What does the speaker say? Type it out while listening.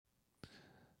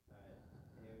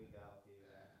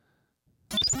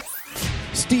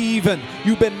Steven,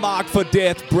 you've been marked for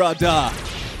death, brother.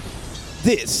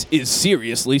 This is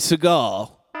Seriously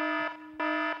Seagal.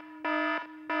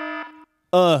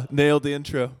 Nailed the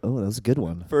intro. Oh, that was a good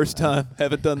one. First time.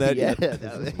 Haven't done that yet.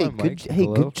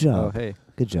 Good job. Oh, hey.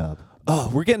 Good job.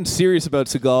 Oh, we're getting serious about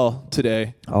Seagal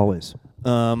today. Always.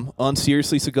 On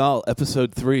Seriously Seagal,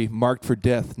 episode 3, Marked for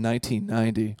Death,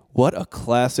 1990. What a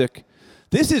classic.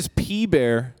 This is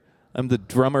P-Bear. I'm the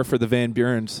drummer for the Van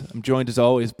Burens. I'm joined as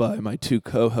always by my two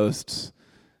co-hosts.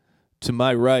 To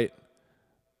my right,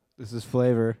 This is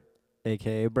Flavor,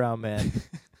 a.k.a. Brown Man.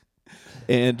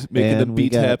 and making the And we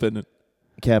beats got- happen.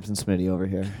 Captain Smitty over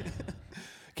here.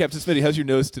 Captain Smitty, how's your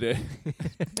nose today?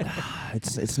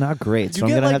 It's not great, so You I'm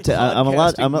get, gonna have to. I'm a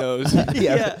lot. podcasting nose.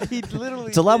 Yeah. he literally.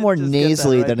 It's a lot did more just get that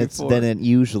nasally right than before. it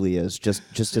usually is. Just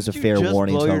as a Did you fair just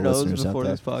warning blow to your our nose listeners out before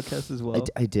there. this podcast as well.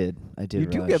 I did. You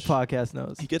do Raj. get podcast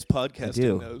nose. He gets do.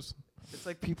 podcasting nose. It's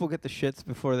like people get the shits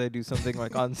before they do something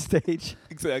like on stage.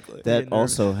 Exactly. That get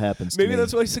nervous. also happens. Maybe to me.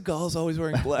 that's why Seagal's always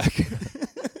wearing black.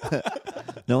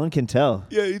 No one can tell.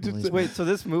 Yeah, he just. Wait, so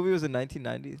this movie was in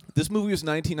 1990? This movie was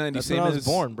 1990. That's same when I was as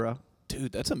born, bro.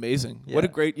 Dude, that's amazing. Yeah. What a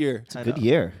great year. I Good know.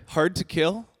 year. Hard to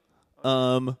Kill.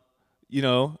 You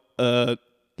know,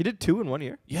 He did 2 in 1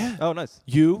 year. yeah. Oh, nice.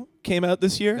 You came out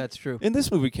this year. That's true. And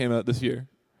this movie came out this year.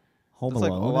 Home That's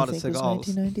like Alone. a lot I of think, was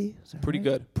Seagals. 1990. Is that Pretty right?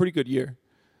 good. Pretty good year.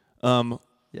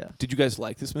 Yeah. Did you guys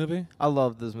like this movie? I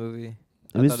loved this movie.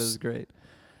 I was- thought it was great.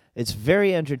 It's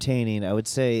very entertaining. I would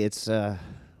say it's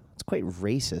quite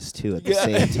racist too. At the Yeah.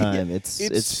 same time, it's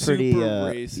pretty super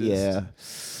racist. Yeah,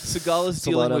 Seagal is it's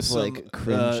a lot dealing with of some like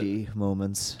cringy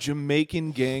moments.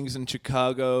 Jamaican gangs in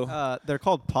Chicago. They're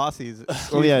called posses.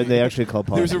 Oh yeah, they actually call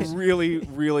There's politics. a really,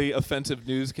 really offensive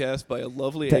newscast by a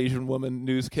lovely That- Asian woman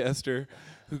newscaster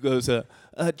who goes,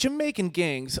 Jamaican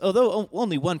gangs, although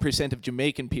only 1% of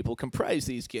Jamaican people comprise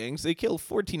these gangs, they kill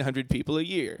 1,400 people a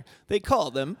year. They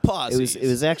call them posses. It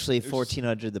was actually It was-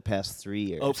 1,400 the past 3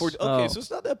 years. Okay, Oh. so it's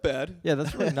not that bad. Yeah,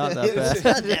 that's really not that Yeah, bad. it's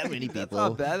not that many That's people.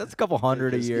 not bad. That's a couple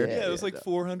hundred a It is, year. Yeah, it was like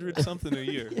 400 something a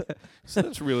year. So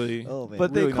that's really, Oh man,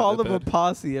 But really they not called that them a bad.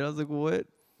 posse, and I was like, "What?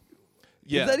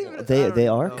 yeah. Is that even, I they don't they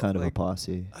even are know. kind of a Like,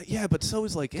 posse. Yeah, but so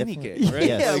is like any Definitely. gang, right?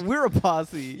 Yeah, Yes. Like, we're a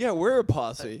posse. yeah, we're a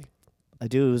posse. I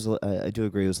do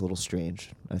agree it was a little strange.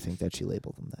 I think that she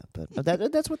labeled them that,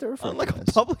 but that's what they're referring On like to a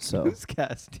as. public So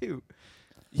newscast too.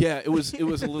 Yeah, it was a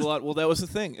little odd. Well, that was the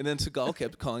thing. And then Seagal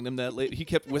kept calling them that late. He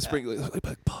kept whispering, like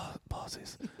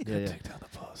posses. Yeah. Take down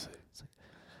the posse.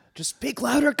 just speak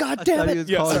louder, I God thought damn he it! was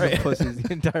Yeah, calling sorry. them pussies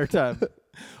the entire time.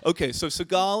 Okay, so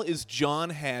Seagal is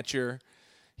John Hatcher.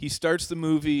 He starts the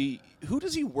movie. Who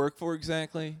does he work for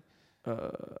exactly?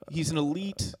 He's an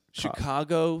elite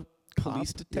Chicago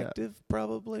police Cop? detective,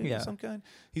 probably, Yeah. of some kind.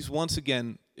 He's once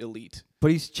again elite.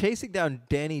 But he's chasing down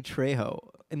Danny Trejo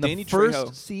in the Danny first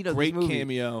Trejo, scene of great this movie.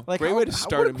 cameo. Like Great way to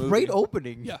start what a movie. Great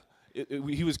opening. Yeah,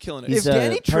 he was killing it. He's, If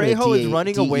Danny part of Trejo is DEA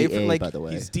running away from, like, by the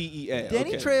way. He's DEA.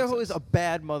 Danny okay, Trejo makes is sense. a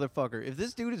bad motherfucker. If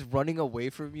this dude is running away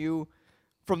from you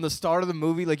from the start of the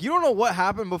movie, like, you don't know what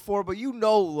happened before, but you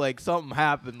know, like, something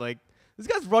happened. Like, this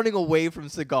guy's running away from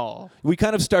Seagal. We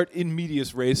kind of start in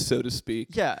medias res, so to speak.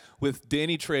 Yeah. With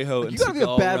Danny Trejo Like, and you gotta be a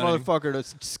Seagal bad running. motherfucker to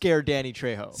scare Danny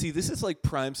Trejo. See, this is like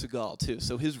prime Seagal too.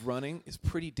 So his running is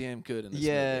pretty damn good in this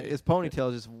Yeah, movie. his ponytail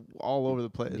is just all over the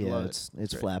place. Yeah, Love it's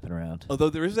Great. flapping around. Although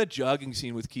there is that jogging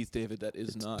scene with Keith David that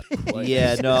is not quite Yeah,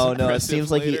 as no. It impressive seems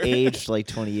like later. he aged like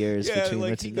 20 years Yeah, between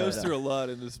like the he two. goes through a lot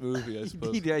in this movie, I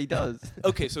suppose. Yeah, he does.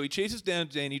 Okay, so he chases down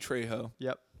Danny Trejo.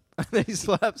 Yep. And then he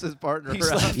slaps his partner He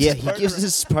around. slaps- Yeah, his he gives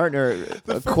his partner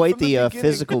from quite the the beginning.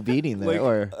 physical beating there. Like,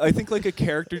 or I think like a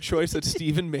character choice that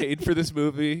Steven made for this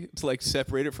movie to like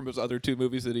separate it from his other two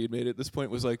movies that he had made at this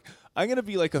point was like, I'm gonna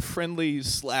be like a friendly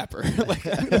slapper. Like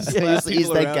I'm gonna slap he's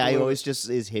people that around guy a who little always just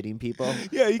is hitting people. bit.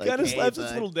 Yeah, he like, kind of hey, slaps his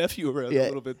bud. little nephew around Yeah. a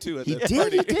little bit too at He that did.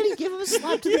 party. He did. He gave him a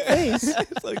slap to the face.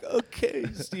 It's like, okay,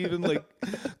 Steven, like,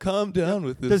 calm down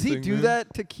with this. Does he thing, do man.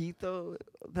 that to Keith though?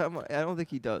 I don't think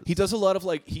he does. He does a lot of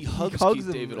like he hugs, Keith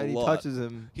him David a and lot. he touches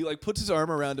him. He like puts his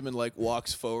arm around him and like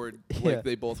walks forward, Yeah. like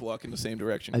they both walk in the same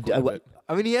direction. I quite a bit.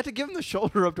 I mean, he had to give him the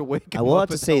shoulder up to wake him I will up have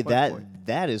to at say some that point.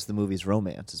 that is the movie's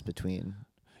romance is between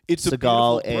It's a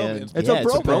Seagal beautiful and bromance. It's yeah, a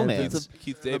it's a bromance. bromance. It's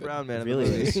Keith the David. brown man. It in the really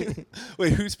movie. is.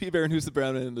 Wait, who's P-Bear and who's the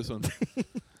brown man in this one?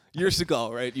 You're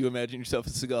Seagal, right? You imagine yourself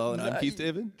as Seagal, and I'm Keith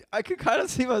David. I could kind of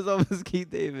see myself as Keith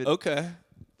David. Okay.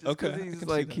 Just 'cause Okay, I He's can see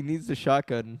like that. he needs the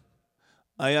shotgun.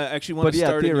 I actually want But to yeah,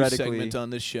 start a new theoretically- segment on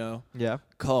this show Yeah.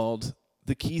 called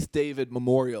the Keith David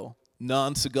Memorial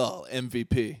Non-Seagal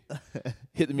MVP.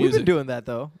 Hit the We've been music. doing that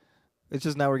though. It's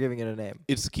just now we're giving it a name.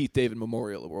 It's the Keith David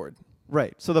Memorial Award.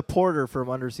 Right. So the Porter from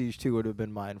Under Siege 2 would have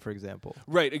been mine, for example.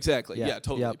 Right, exactly. Yeah,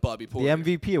 totally. Yep. Bobby Porter. The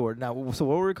MVP award. Now, so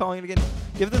what were we calling it again?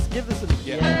 Give this an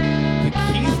Yeah. The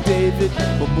Keith David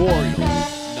Memorial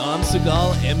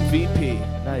Non-Seagal MVP.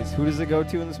 Nice. Who does it go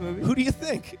to in this movie? Who do you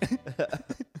think?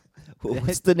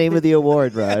 What's the name of the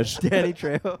award, Raj? Danny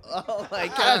Trejo. Oh my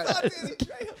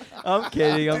I'm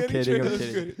kidding. I'm Danny kidding. I'm Trejo's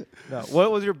kidding. great. No.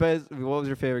 What was your best? What was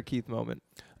your favorite Keith moment?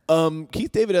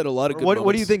 Keith David had a lot of good What do you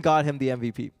moments. think got him the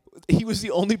MVP? He was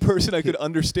the only person I could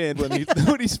understand when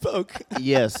he spoke.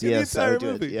 Yes, In the yes, I entire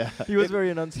did. movie. Yeah. He was very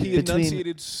He enunciated. Between-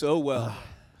 enunciated so well.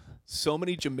 So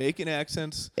many Jamaican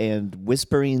accents. And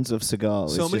whisperings of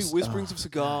Seagal. So It's many just- whisperings of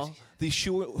Seagal. The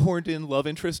shoehorned in love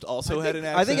interest also had an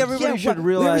accent. I think everybody should Where was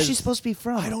realize. she supposed to be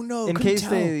from? I don't know. In Couldn't case tell.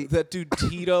 they- That dude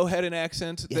Tito had an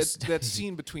accent. Yes. That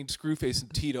scene between Screwface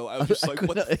and Tito, I was just like,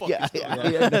 what the fuck Yeah, is going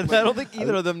yeah. on? Yeah. I don't think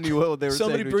either of them knew what they were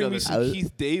Somebody saying to bring me each some other.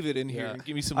 Keith David in here Yeah. and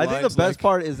give me some I think the lines best like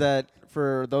part is that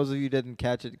for those of you who didn't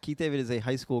catch it, Keith David is a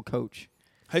high school coach.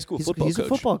 high school He's, football he's coach. a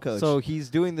football coach. So he's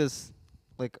doing this,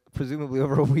 like, presumably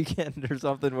over a weekend or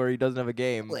something where he doesn't have a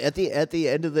game. At the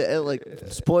end of the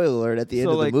spoiler alert, at the end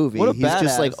So, of the like, movie, what a he's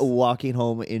just like badass. walking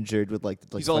home injured with like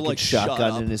He's all, fucking like, shot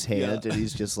shotgun up. in his hand, Yeah. and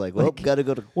he's just like, well, gotta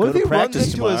go to What go if to he runs practice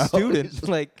into tomorrow. a student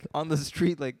like on the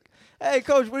street, like, "Hey,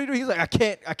 coach, what are you doing?" He's like,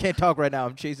 I can't talk right now.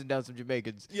 I'm chasing down some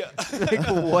Jamaicans." Yeah. Like,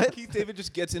 what? Keith David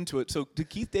just gets into it. So did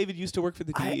Keith David used to work for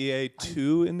the DEA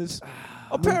too in this?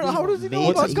 Apparently, how does he know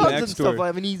Maybe. about What's guns his and stuff? backstory?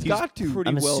 I mean, he's He's got to. pretty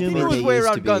I'm well assuming He versed. knew his they way used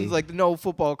around to guns be- like no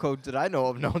football coach that I know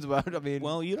of knows about. I mean,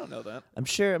 Well, you don't know that. I'm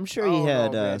sure he oh,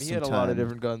 had no, man, some he had a time. lot of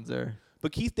different guns there.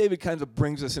 But Keith David kind of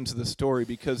brings us into the story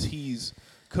because he's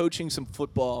coaching some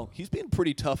football. He's being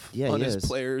pretty tough Yeah, on he his is.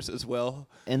 players as well.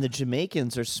 And the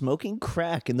Jamaicans are smoking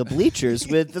crack in the bleachers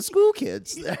with the school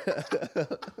kids.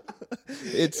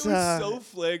 It's It was so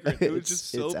flagrant. It was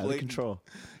just so it's out of blatant. control.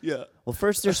 Yeah. Well,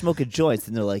 first they're smoking joints,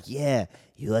 and they're like, "Yeah,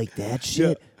 you like that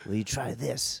shit? Well, you try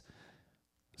this.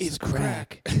 It's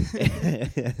crack.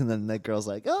 And then that girl's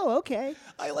like, "Oh, okay."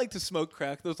 I like to smoke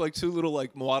crack. Those like two little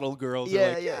like model girls.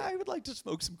 Yeah, are like, yeah. I would like to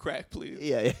smoke some crack, please.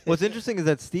 Yeah. What's interesting is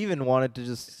that Steven wanted to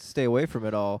just stay away from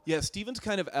it all. Yeah, Steven's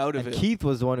kind of out of And it. Keith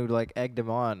was the one who like egged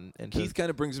him on. And Keith kind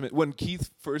of brings him in. When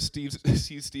Keith first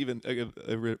sees Steven,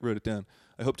 I wrote it down.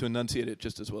 I hope to enunciate it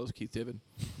just as well as Keith David.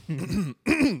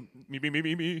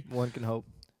 Me. one can hope.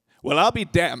 Well, I'll be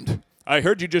damned. I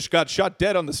heard you just got shot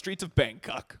dead on the streets of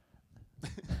Bangkok.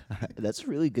 That's a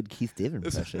really good Keith David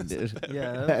impression, dude.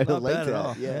 Yeah, I that's not like bad that. at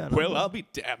all. Yeah. not Well, bad. I'll be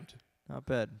damned. Not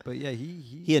bad. But yeah, he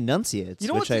He enunciates, You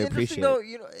know which what's I interesting appreciate. though?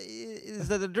 You know, is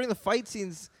that during the fight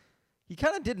scenes, he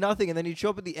kind of did nothing, and then he'd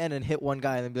show up at the end and hit one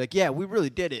guy, and then be like, "Yeah, we really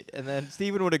did it." And then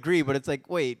Steven would agree, but it's like,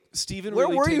 wait, Steven where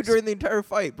really were you takes during the entire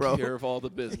fight, bro? care of all the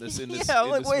business in this. Yeah, I'm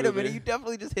in like, this wait a movie. minute, you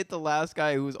definitely just hit the last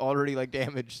guy who was already like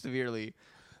damaged severely.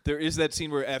 There is that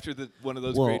scene where after one of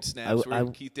those Well, great snaps where I-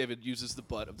 Keith David uses the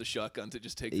butt of the shotgun to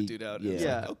just take the Y- dude out. yeah. And it's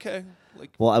Yeah. like, okay.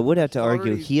 Like Well, I would have to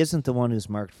argue already- he isn't the one who's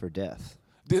marked for death.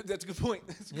 that's a good point.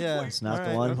 That's a good Yeah. point. It's not the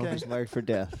Alright, one okay. who's marked for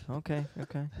death. Okay,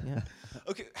 yeah.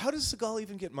 Okay, how does Seagal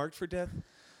even get marked for death?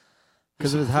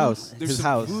 Because of his house. There's his some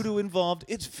house. voodoo involved.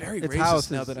 It's very Its racist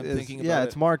house now is- that I'm is- thinking about yeah, it.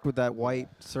 it's marked with that white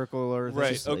circular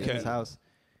Right, thing in okay. his house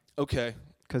Okay.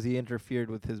 because he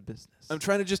interfered with his business. I'm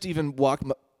trying to just even walk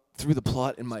through the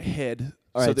plot in my head.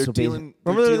 All so right, they're so dealing.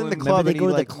 Remember they're they're in the dealing- club Remember they and go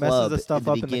he, to like, the messes club the stuff in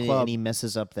the up in the beginning, club. and he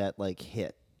messes up that like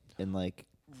hit, and like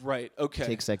Right. Okay.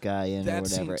 takes that guy in That or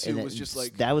scene, whatever. too, and was just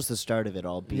like- that was the start of it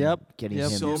all. Being Yep, getting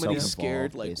yep. him so himself many involved,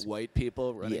 scared like basically. white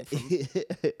people running from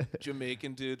Yeah.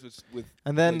 Jamaican dudes with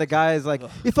And then like, the guy is like,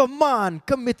 ugh. if a man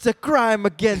commits a crime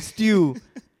against you,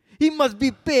 he must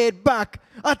be paid back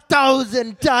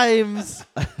 1,000 times.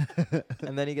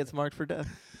 And then he gets marked for death.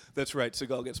 That's right.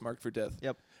 Seagal gets marked for death.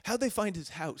 Yep. How'd they find his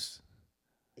house?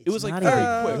 It's was, like, not very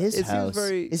even quick. His It seems house.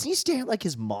 very- Isn't he staying at like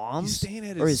his He's mom's staying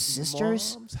at or his his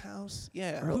sister's? mom's house.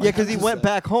 Yeah. Or Who like- Yeah, because he has went that?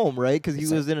 back home, right? Because he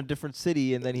It's was in a different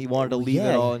city, and then he wanted to leave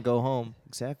Yeah. it all and go home.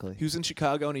 Exactly. He was in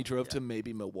Chicago and he drove to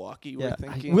maybe Milwaukee. Yeah, We're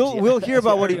thinking. we'll hear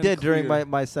about what he Very did during unclear.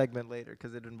 my segment later,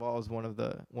 because it involves one of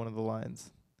the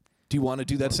lines. Do you want to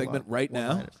do that One of the segment right now?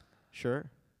 one-liners. Sure.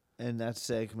 And that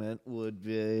segment would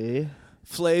be.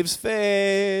 Flav's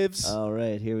faves. All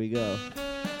right, here we go.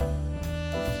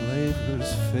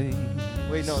 Flavors fave.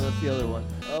 Wait, no, that's the other one.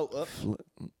 Oh,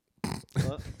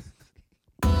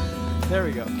 There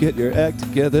we go. Get your act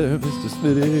together, Mr.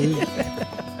 Smitty.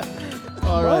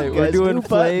 All Come right, on, we're guys, doing new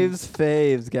buttons. Flav's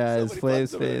faves, guys. So many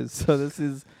Flav's buttons faves. So this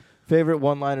is favorite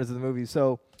one-liners of the movie.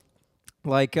 So,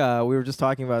 like we were just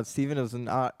talking about, Steven is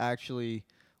not actually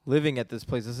living at this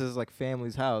place. This is like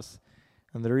family's house.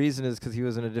 And the reason is because he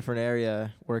was in a different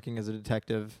area working as a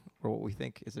detective, or what we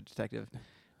think is a detective.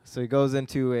 So he goes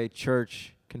into a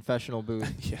church confessional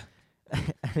booth Yeah,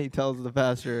 and he tells the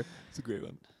pastor, it's a great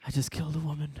one. I just killed a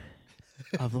woman.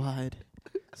 I've lied.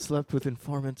 Slept with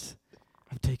informants.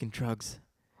 I've taken drugs.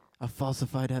 I've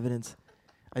falsified evidence.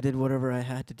 I did whatever I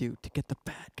had to do to get the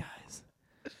bad guys.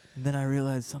 And then I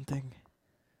realized something,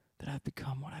 that I've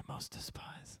become what I most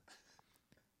despise.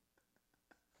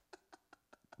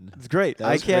 It's great. That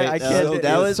I was can't. great. I can't.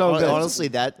 That it's was so good. honestly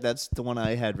that's the one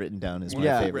I had written down as my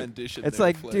Yeah. favorite. Rendition. It's there,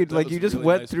 like, Flint. dude, That like was you just really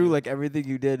went nice, through man. like everything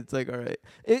you did. It's like, all right.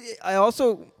 I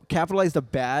also capitalized the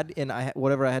bad in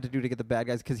whatever I had to do to get the bad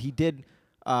guys because he did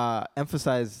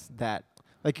emphasize that.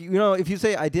 Like, you know, if you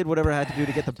say I did whatever I had to do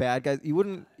to get the bad guys, you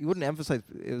wouldn't emphasize.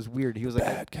 It was weird. He was like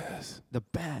bad guys. the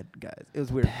bad guys. It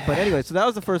was weird. But anyway, so that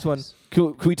was the first one.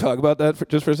 Can we talk about that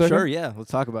just for a second? Sure, yeah. Let's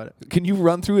talk about it. Can you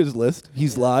run through his list?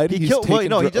 He's lied. He He's killed- well,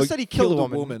 taken no, he dr- just said he killed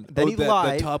a woman. Then he that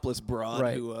lied. topless broad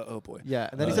Right. who, oh boy. Yeah,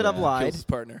 and then he Oh, said I've yeah. lied. Kills his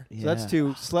partner. So that's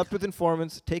 2. Slept with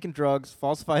informants, taken drugs,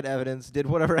 falsified evidence, did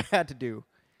whatever I had to do.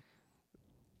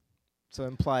 So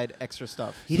implied extra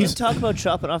stuff. He didn't talk about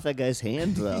chopping off that guy's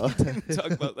hand though.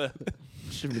 Talk about that.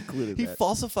 Should have included He that.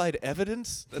 falsified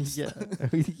evidence. That's Yeah.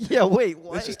 Yeah, wait,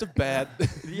 what? That's just a bad.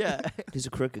 Yeah. He's a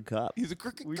crooked cop. He's a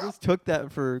crooked We cop. just took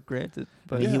that for granted. I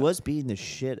But mean, he Yeah. was beating the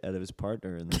shit out of his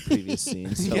partner in the previous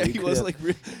scene. So yeah, we he could was have- like.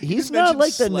 He's you not mentioned like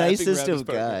the slapping nicest around his of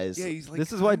partner. guys. Yeah, he's like.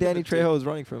 this is why kind of Danny a dick. Trejo is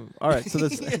running from. All right, so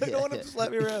this Yeah, I don't want him to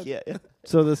slap me around. yeah.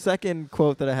 so the second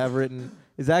quote that I have written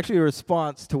is actually a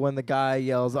response to when the guy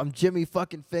yells, "I'm Jimmy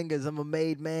fucking Fingers, I'm a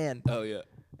made man." Oh yeah.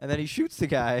 And then he shoots the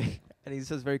guy and he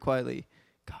says very quietly,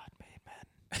 "God made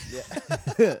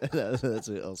man." Yeah. That's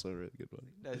also a really good one.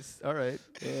 Nice. All right.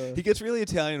 He gets really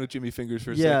Italian with Jimmy Fingers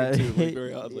for a Yeah, second too, like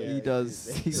very oddly. Yeah, he does.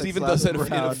 He Steven slaps does that him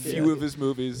in a around. few of his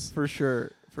movies. For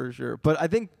sure, for sure. But I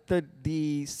think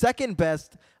the second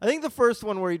best, I think the first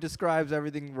one where he describes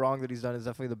everything wrong that he's done is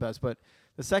definitely the best. But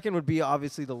the second would be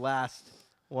obviously the last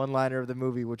one-liner of the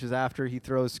movie, which is after he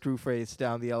throws Screwface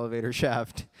down the elevator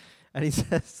shaft. And he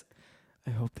says,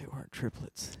 I hope they weren't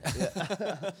triplets.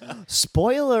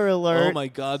 Spoiler alert. Oh my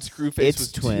God, Screwface It's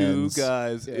was twins. 2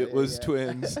 guys. Yeah, it yeah, was yeah.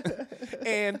 twins.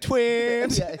 And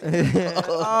twins.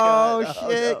 Oh, God.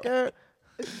 shit. no. girl.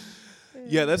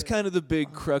 Yeah, that's kind of the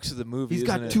big crux of the movie. He's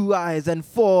isn't got it? 2 eyes and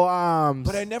 4 arms.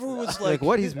 But I never was like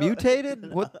what? He's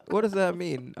mutated? What does that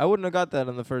mean? I wouldn't have got that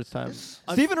on the first time.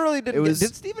 Steven really didn't.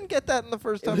 Did Steven get that in the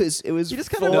first time? It was He just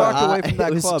kinda 4 walked away from eye-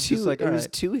 that it was club, 2, just like, it was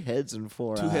alright. 2 heads and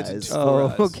 4 2 heads and eyes. 4 Oh,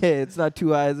 eyes. okay. It's not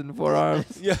 2 eyes and 4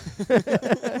 arms. Yeah.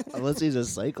 Unless he's a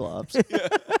cyclops.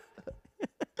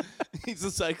 He's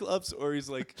a Cyclops or he's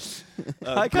like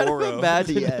I kind Goro. of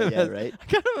imagine yeah, him yeah, as, right. I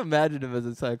kind of imagine him as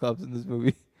a Cyclops in this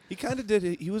movie. He kind of did.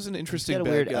 He was an He's interesting got a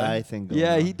bad weird guy. eye thing going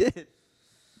Yeah, on. he did.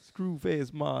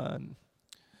 Screwface man.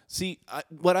 See,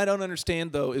 what I don't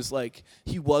understand though is like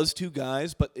he was 2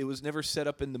 guys, but it was never set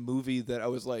up in the movie that I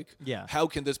was like, Yeah. how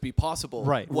can this be possible?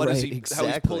 Right. What is Right, he? How he's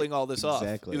exactly. pulling all this off?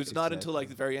 Exactly, It was not until like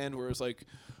the very end where it was like,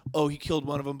 oh, he killed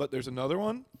one of them, but there's another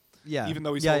one. Yeah. Even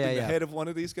though he's yeah, holding yeah, the yeah. head of one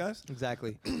of these guys.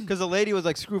 Exactly. Because the lady was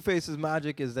like, Screwface's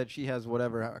magic is that she has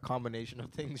whatever, a combination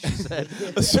of things, she said.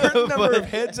 A certain number But- of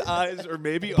heads, eyes, or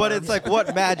maybe. But arms. it's like,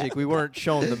 what magic? We weren't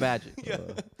shown the magic. Yeah.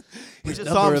 We His just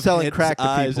number saw him of selling heads, crack to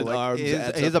eyes, people. and Like, arms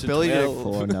adds his up to ability 12.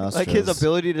 4 nostrils. like his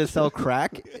ability to sell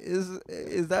crack is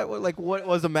that what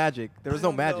was the magic? There was I no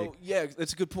don't magic. know. Yeah,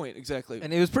 that's a good point. Exactly.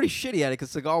 And he was pretty shitty at it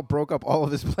because Seagal broke up all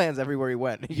of his plans everywhere he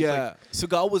went. He's yeah, like,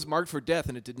 Seagal was marked for death,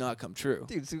 and it did not come true.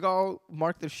 dude, Seagal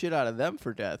marked the shit out of them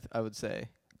for death, I would say.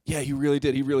 Yeah, he really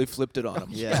did. He really flipped it on him.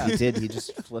 Yeah, he did. He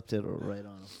just flipped it right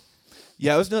on him.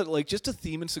 Yeah, it was not like just a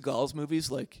theme in Seagal's movies.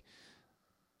 Like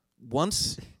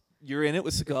once you're in it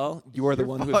with Seagal, you are the You're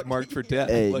one who's fucked. marked for death.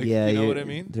 Like, yeah, you know you're- what I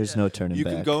mean? There's no turning You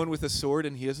back. can go in with a sword,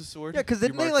 and he has a sword. Yeah, because You're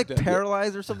didn't they marked like for death.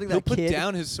 paralyze or something He'll that put kid?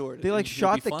 down his sword. They and like he'll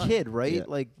shot be the fine. kid, right? Yeah.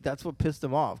 Like that's what pissed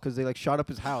him off because they like shot up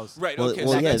his house. Right. Well, Okay.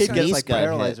 well, so yeah, that his kid kinda- gets, niece like, got hit.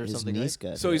 paralyzed or His something, niece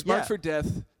right? got So hit. he's marked Yeah. for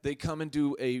death. They come and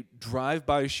do a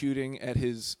drive-by shooting at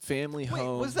his family Wait,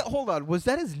 home. was that? Hold on, was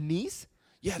that his niece?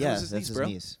 Yeah, that Yeah, was his that's niece, his bro.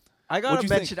 niece. I gotta What'd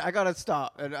you mention. I gotta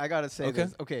stop and I gotta say Okay.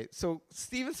 this. Okay, so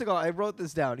Steven Seagal, I wrote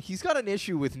this down. He's got an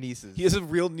issue with nieces. He has a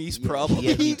real niece Yeah, problem.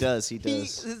 Yeah, he does. He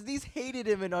does. His niece hated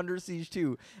him in Under Siege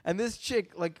 2. And this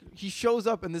chick, like, he shows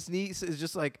up and this niece is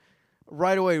just like,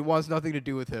 right away wants nothing to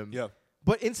do with him. Yeah.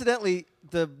 But incidentally,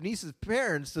 the niece's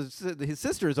parents, his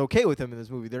sister is okay with him in this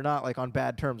movie. They're not like on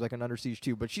bad terms like in Under Siege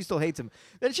 2, but she still hates him.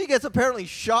 Then she gets apparently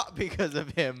shot because of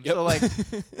him. Yep. So like,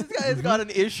 this guy's got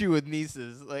an issue with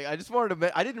nieces. Like, I just wanted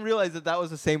to, I didn't realize that was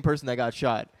the same person that got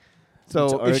shot.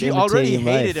 So if she It's already imitating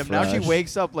hated life, him, now she Raj.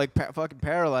 wakes up like fucking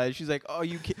paralyzed. She's like, "Oh,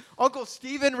 Uncle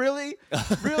Steven, really,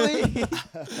 really?"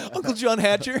 Uncle John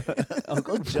Hatcher.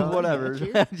 Uncle John. Whatever,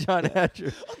 John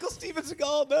Hatcher. Uncle Steven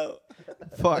Seagal, no.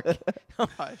 Fuck. Oh,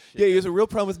 Yeah, he has a real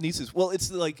problem with nieces. Well,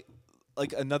 it's like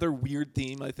another weird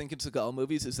theme I think in Seagal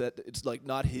movies is that it's like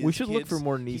not his. We should look kids. for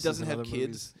more nieces He doesn't in have other kids.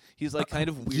 movies. He's like kind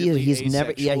of Yeah, weirdly he's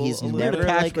never- yeah, asexual he's a little never bit.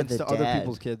 like attachments the to other dad.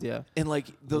 people's kids. Yeah. And like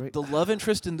the Right. love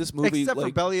interest in this movie, Except for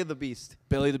like Belly of the Beast.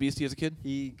 Belly of the Beast, he has a kid.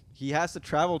 He has to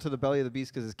travel to the Belly of the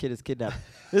Beast because his kid is kidnapped.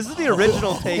 This is the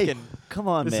original Taken. Come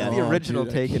on, This man. is the original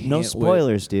dude, I Taken. can't No wait.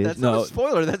 spoilers, dude. That's No. not a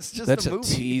spoiler. That's just That's a a movie.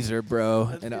 teaser, bro.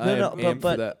 That's- And No, I am aim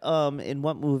for that. in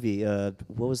what movie?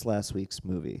 What was last week's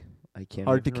movie? I can't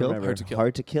Hard to even Kill? remember. Hard to Kill.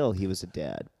 Hard to Kill. He was a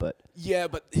dad, but Yeah,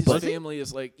 but his Was he? family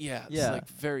is like, it's Yeah. like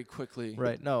very quickly.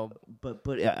 Right. No.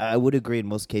 I would agree in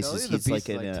most Belly cases of the he's like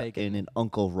Beast, like, Taken. in an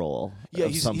uncle role. Yeah,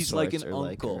 of he's some he's like sorts, an or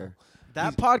uncle. or-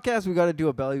 That podcast we got to do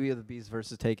a Belly of the Beast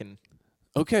versus Taken.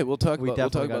 Okay, we'll talk We about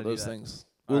definitely about gotta do those that. things.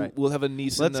 All We'll right. we'll have a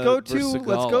niece. Let's go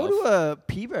to a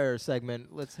P-Bear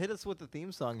segment. Let's hit us with the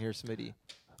theme song here, Smitty.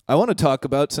 I want to talk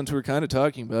about, since we're kind of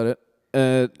talking about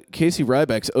it, Casey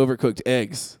Ryback's Overcooked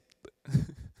Eggs.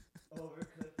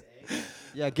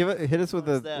 Yeah, hit us with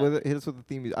What's the that? hit us with the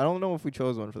theme music. I don't know if we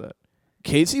chose one for that.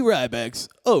 Casey Ryback's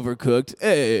Overcooked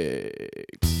Eggs.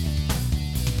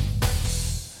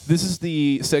 This is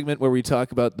the segment where we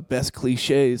talk about the best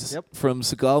cliches Yep. from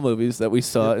Seagal movies that we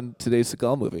saw in today's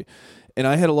Seagal movie. And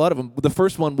I had a lot of them. The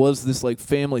first one was this like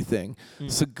family thing.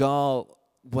 Seagal,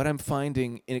 what I'm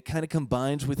finding, and it kind of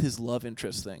combines with his love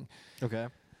interest thing. Okay.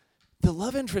 The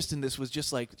love interest in this was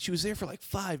just like, she was there for like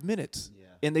 5 minutes. Yeah.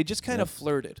 And they just kind of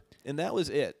flirted. And that was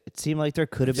it. It seemed like there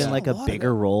could have There's been like a a lot of bigger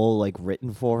that. role like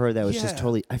written for her that was just Yeah.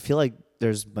 totally. I feel like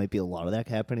there's might be a lot of that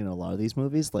happening in a lot of these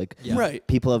movies. Like Yeah. Right.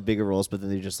 people have bigger roles, but then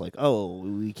they're just like, oh,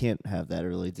 we can't have that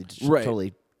early. They just Right.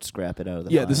 totally scrap it out of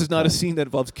the. Yeah, this file. is not a scene that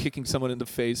involves kicking someone in the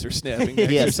face or snapping necks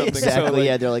or Yes, something. exactly. So, like,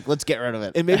 yeah, they're like, let's get rid of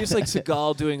it. and maybe it's like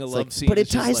Seagal doing a It's love like, scene. but it is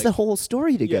just ties like, the whole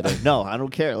story together. No, I don't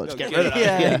care. Let's No, get get rid it of out. it.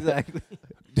 Yeah, exactly.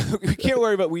 we can't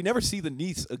worry about. We never see the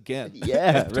niece again. Yeah,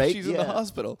 after right? She's in the Yeah.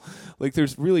 hospital. Like,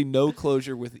 there's really no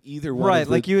closure with either one. Right, of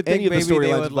like the, you would any think of the maybe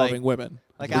they storylines would, involving like- women.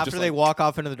 Like They're after just they like, walk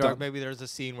off into the dark, done. maybe there's a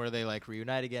scene where they like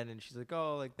reunite again, and she's like,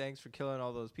 "Oh, like thanks for killing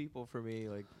all those people for me."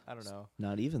 Like I don't know.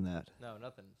 Not even that. No,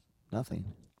 nothing. Nothing.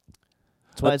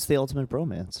 That's why it's the ultimate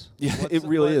bromance. Yeah, What's- it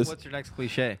really is. What's your next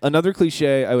cliche? Another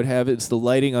cliche I would have is the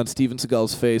lighting on Steven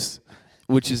Seagal's face,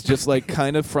 which is just like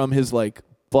kind of from his like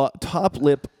top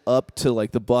lip up to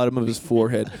like the bottom of his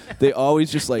forehead. They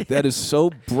always just like that is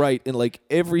so bright in like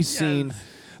every scene.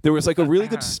 There was like a really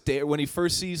good stare when he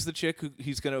first sees the chick who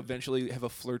he's going to eventually have a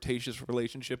flirtatious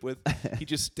relationship with. He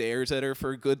just stares at her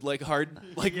for a good like hard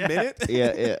like minute.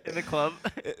 Yeah, yeah. In the club.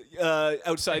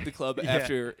 Outside the club Yeah.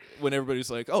 after when everybody's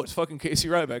like, "Oh, it's fucking Casey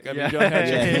Ryback." I mean, Yeah. John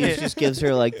Hatcher. Yeah, he just gives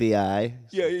her like the eye.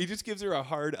 Yeah, he just gives her a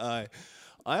hard eye.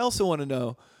 I also want to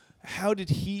know, how did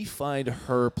he find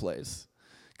her place?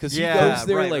 Because he Yeah, goes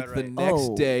there right, like right, the right. next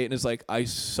Oh. day and is like, "I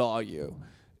saw you,"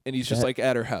 and he's just That- like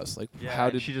at her house. Like, Yeah, how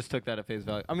and did she just took that at face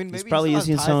value? I mean, maybe He's probably still has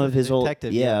using ties some to of the his old.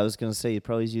 detective, Yeah, I was gonna say he's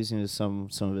probably using some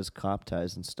of his cop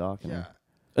ties and stalking Yeah. her.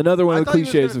 another one I of the thought you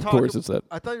was cliches? gonna Of talk course, it's that.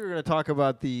 I thought you were going to talk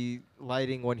about the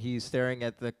lighting when he's staring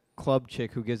at the club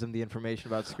chick who gives him the information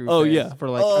about Screwface Oh, yeah. for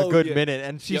like Oh, a good yeah. minute,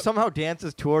 and she Yep. somehow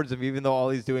dances towards him even though all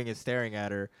he's doing is staring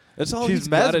at her. That's all She's he's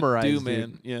got to mesmerized, do, dude.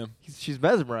 man. Yeah, She's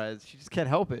mesmerized. She just can't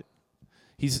help it.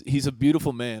 he's a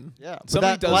beautiful man. Yeah, but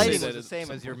Somebody that does lighting say was that the same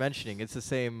at as some you're point. mentioning. It's the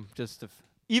same, just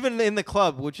even in the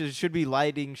club, which is should be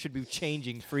lighting should be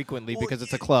changing frequently Well, because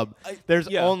it's a club. I- There's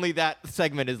yeah. only that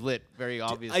segment is lit very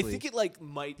obviously. I think it like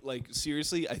might like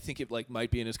seriously. I think it like might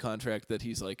be in his contract that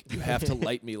he's like, you have to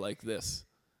light me like this.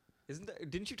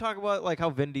 Didn't you talk about like how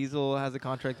Vin Diesel has a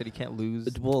contract that he can't lose?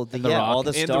 Well, And The yeah, Rock. all the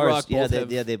And The stars. Rock both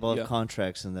have- they both yeah. have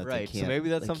contracts and that Right, they can't. so maybe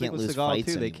that's they something can't with lose Seagal fights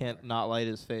too. They anymore. can't not light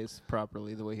his face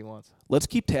properly the way he wants. Let's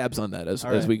keep tabs on that as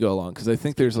All right. we go along, because I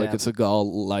think there's like a tabs.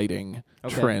 Seagal lighting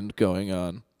Okay. trend going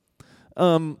on.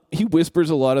 He whispers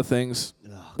a lot of things.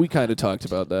 We kind of talked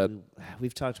about that.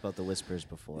 We've talked about the whispers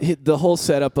before. The whole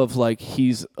setup of like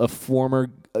he's a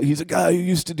guy who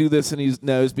used to do this and he's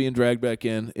now is being dragged back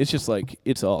in. It's just like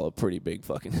it's all a pretty big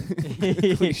fucking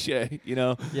cliche, you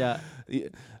know. Yeah.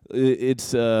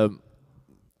 It's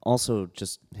Also,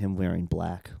 just him wearing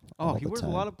black. Oh, all he the wears time.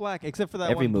 a lot of black, except for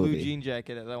that Every one blue movie. jean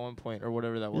jacket at that one point, or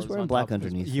whatever that was. was wearing on black top of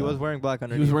his- underneath, He was though. wearing black he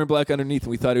underneath. was wearing black underneath, and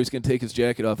we thought he was going to take his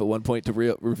jacket off at one point to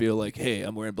reveal like, "Hey,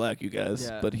 I'm wearing black, you guys."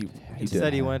 Yeah. But he Instead,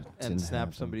 did. he went Didn't and snapped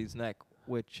happen. somebody's neck,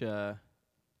 which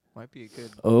might be a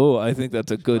good. Oh, I think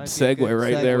that's a good Might be a segue good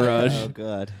right there, segue. Raj. Oh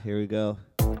God, here we go.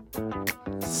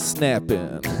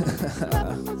 Snapping.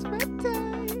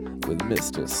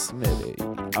 Mr.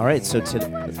 Smitty. All right, so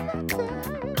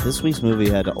this week's movie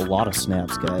had a lot of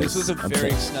snaps, guys. This was a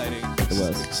very exciting,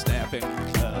 was. snapping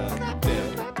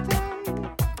day.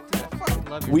 I fucking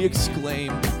love your We name.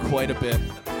 exclaimed quite a bit.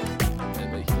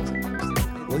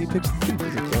 Well, he picks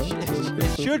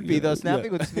It should be, though.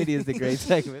 Snapping with Smitty is the great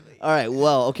segment. All right,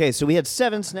 well, okay, so we had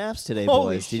 7 snaps today,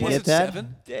 Holy boys. Did you shit. Was get it that?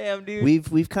 7? Damn,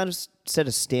 dude. We've kind of set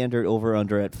a standard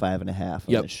over/under at 5.5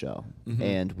 on Yep. this show, Mhm.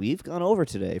 and we've gone over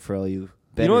today for all you.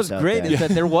 You know what's bettors out great there. is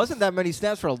that there wasn't that many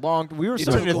snaps for a long. We were It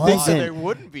starting to took think a that while. there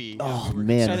wouldn't be. Oh And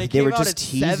man, it they came were out just at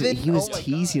teasing. 7? He was Oh my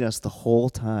teasing God. us the whole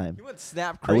time. You went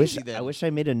snap I wish crazy then. I wish I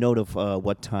made a note of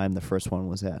what time the first one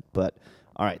was at. But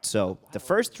all right, so the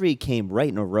first 3 came right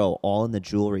in a row, all in the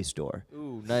jewelry store.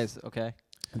 Ooh, nice. Okay.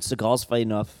 And Seagal's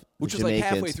fighting off Which the was like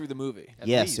Jamaicans. halfway through the movie. At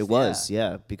Yes, least, it was.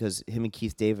 Yeah, because him and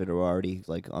Keith David were already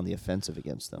like on the offensive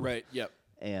against them. Right, yep.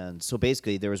 And so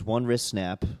basically, there was 1 wrist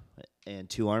snap and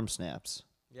 2 arm snaps.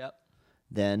 Yep.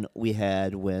 Then we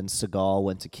had when Seagal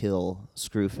went to kill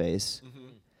Screwface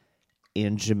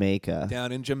in Jamaica.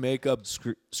 Down in Jamaica.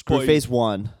 Screwface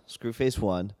won. Screwface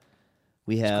won.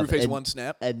 We have Screwface a, one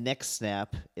snap. a neck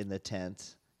snap in the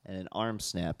tent and an arm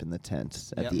snap in the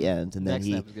tent at Yep. the end, and then Next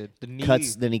he snap was good. The knee.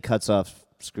 cuts. Then he cuts off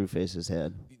Screwface's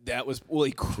head. That was, well,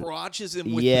 he crotches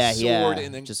him with Yeah, the sword yeah.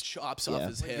 and then Just- chops yeah. off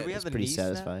his Wait, do head. we have It's the pretty knee snap?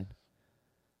 satisfying.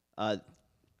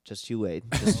 Just you wait.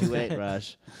 Just you wait,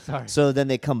 Raj. Sorry. So then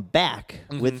they come back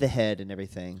with Mhm. the head and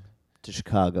everything to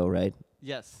Chicago, right?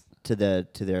 Yes. To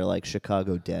their like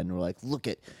Chicago den. We're like, look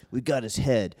it, we got his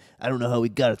head. I don't know how we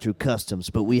got it through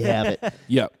customs, but we have it.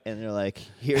 Yep. And they're like,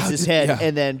 here's How his did- head, yeah.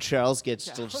 and then Charles gets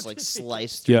Yeah, still how just like did he-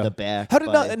 sliced through Yeah. the back. How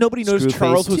did by nobody notice Screwface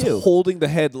Charles was too. holding the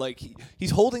head like he's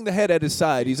holding the head at his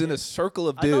side. He's in a circle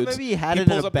of I thought dudes. maybe he had He it in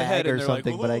pulls a up the head bag or and they're like,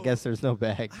 something, but I "Whoa." guess there's no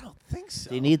bag. I don't think so.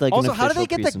 They need like Also, an how do they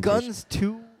official get the presentation. guns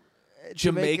to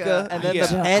Jamaica? and then Yeah.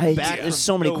 the Yeah, head back? there's from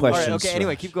so many nowhere? questions. All right, okay,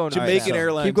 anyway, Raj. keep going. Jamaican All right,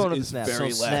 Airlines keep going with is the snaps.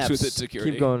 very So lax with snaps. its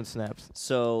security. Keep going with snaps.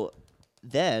 So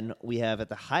then we have at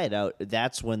the hideout.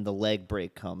 That's when the leg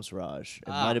break comes, Raj. It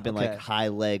Ah, might have been okay. like high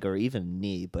leg or even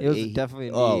knee, but It was definitely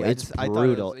a knee. Oh, I it's just- I thought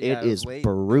brutal. yeah, It is late.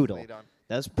 brutal. Late on.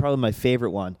 That's probably my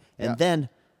favorite one. And Yeah. then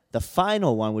the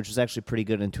final one, which was actually pretty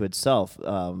good into itself,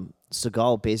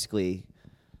 Seagal basically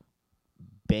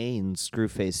banes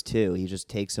Screwface too. He just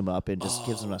takes him up and just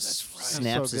gives him a that's right.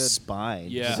 snaps So his good. spine.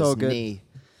 Yeah. with So his good. knee,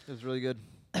 It was really good.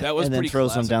 That was and then pretty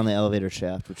throws him classic. down the elevator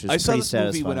shaft, which is I saw pretty this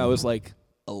satisfying. movie when I was like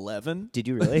 11. Did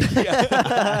you really?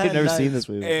 I've never seen this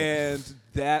movie. And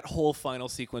that whole final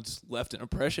sequence left an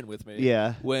impression with me.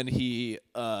 Yeah. When he,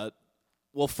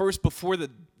 first before the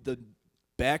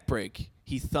back break,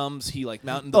 he like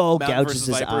Mountain gouges versus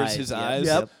his Vipers, eyes. his Yep, eyes.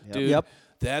 yep, Dude, yep.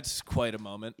 that's quite a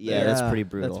moment. Yeah, that's pretty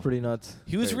brutal. That's pretty nuts.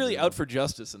 He was very really brutal. out for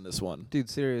justice in this one. Dude,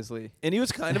 seriously. And he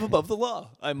was kind of above the law,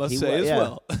 I must He say, was, as yeah.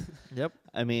 well. Yep.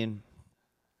 I mean,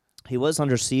 he was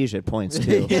under siege at points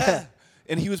too. Yeah.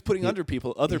 And he was putting other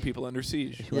people under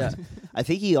siege. Yeah. I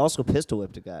think he also pistol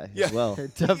whipped a guy Yeah. as well.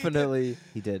 Definitely.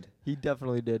 He did, He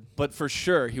definitely did. But for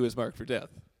sure, he was marked for death.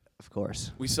 of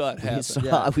course. We saw it happen. We saw,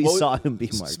 Yeah. we What- saw him be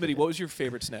marked. Smitty, what was your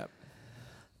favorite snap?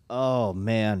 Oh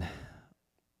man.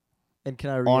 And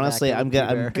can I reenact Honestly, it I'm with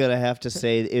gonna Bear? I'm gonna have to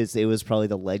say it was probably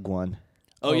the leg one.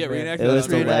 Oh, Oh, yeah, man. reenact It that was on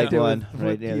the your reenact leg it one with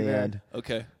right near the P-Bear. end.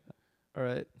 Okay. All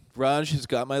right. Raj has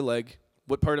got my leg.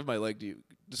 What part of my leg do you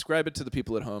describe it to the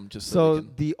people at home? Just so, So they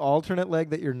can. the alternate leg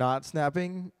that you're not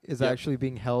snapping is Yep. actually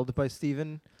being held by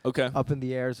Steven Okay. up in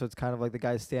the air. So it's kind of like the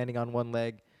guy standing on one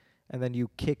leg, and then you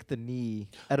kick the knee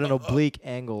at an oblique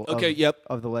angle Okay. of, Yep.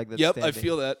 of the leg that's Yep. standing. I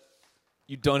feel that.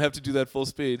 You don't have to do that full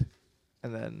speed.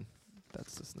 And then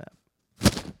that's the snap.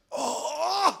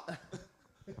 Oh!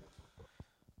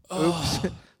 Oops.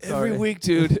 Every Sorry. week,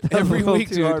 dude. That was Every a little week,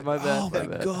 too dude. hard. My bad. Oh My my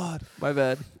bad. god. My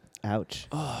bad. Ouch.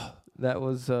 Oh, That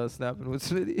was snapping with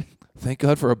Smitty. thank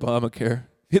God for Obamacare.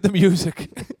 Hit the music.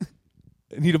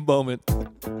 I need a moment.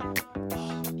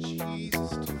 Oh, Jesus,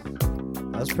 dude.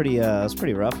 That was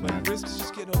pretty rough, My man. wrist is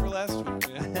just getting over last week,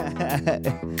 man.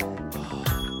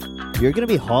 You're gonna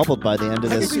be hobbled by the end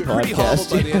of I'm this gonna be pretty podcast. hobbled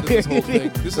by the end of this whole thing.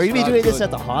 This We're is gonna be not doing this good.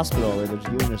 at the hospital, where there's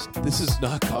you and your This is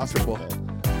not comfortable.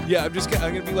 Yeah, I'm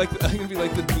gonna be like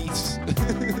the niece.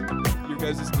 Your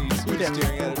guys' niece who's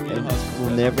staring at me in the and hospital. we'll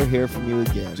bed. never hear from you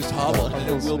again. Just hobble, and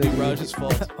it will be Smitty. Raj's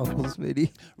fault. Uncle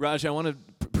Smitty. Raj, I want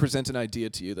to present an idea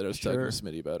to you that I was talking Sure. to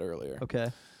Smitty about earlier.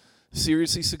 Okay.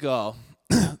 Seriously Seagal,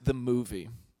 the movie,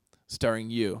 starring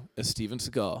you as Steven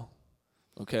Seagal.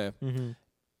 Okay, Mm-hmm.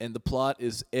 and the plot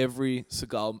is every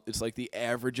Seagal. It's like the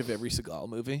average of every Seagal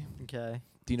movie. Okay.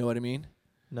 Do you know what I mean?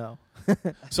 No.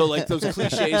 So like those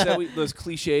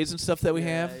cliches and stuff that we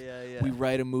have. Yeah. We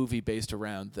write a movie based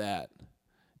around that,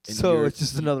 in So your- it's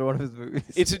just another one of his movies.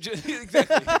 It's exactly. It's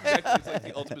like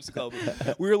the ultimate Seagal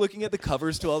movie. We were looking at the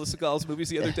covers to all the Seagal's movies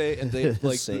the other day, and they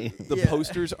like Same. the Yeah.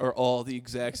 posters are all the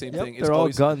exact same Yep, thing. It's they're all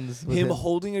always guns. with him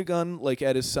holding a gun like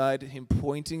at his side, him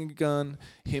pointing a gun,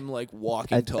 him like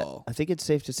walking tall. I think it's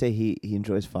safe to say he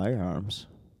enjoys firearms.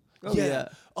 Oh, yeah.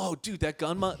 Oh, dude, that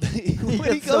gun when he gets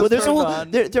goes so Well, there's a turned whole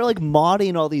on. they're like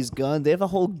modding all these guns. They have a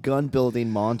whole gun building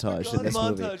montage in gun this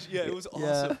montage. movie. Yeah, it was Yeah.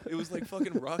 awesome. It was like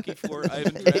fucking Rocky for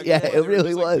Ivan Drago. Yeah, They it were really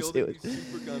just, like, was. building It these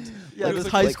super guns. Yeah, It was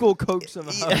this like- high school coach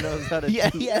somehow knows how to Yeah,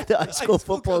 do yeah. The high school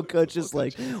school football coach is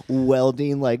like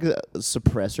welding like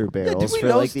suppressor Yeah, barrels did we for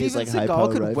know like Steven these like Seagal high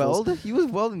power could rifles. weld? He was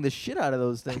welding the shit out of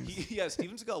those things. Yeah,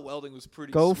 Steven Seagal welding was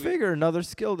pretty Go sweet. figure, another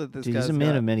skill that this Dude, guy's he's a man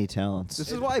got. of many talents.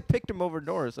 This is why I picked him over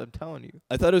Norris, I'm telling you.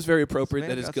 I thought it was very appropriate man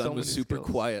that his got gun so was many super skills.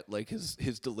 quiet, like his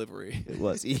delivery. It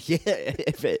was. Yeah.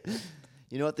 If it,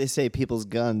 you know what they say? People's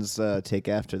guns take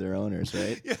after their owners,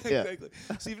 right? Yeah, exactly.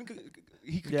 Steven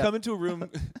he could Yeah. come into a room,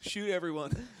 shoot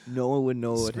everyone, No one would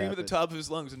know what scream at the happened. top of his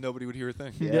lungs, and nobody would hear a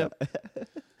thing. Yeah.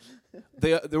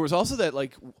 There was also that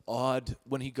like odd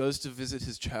when he goes to visit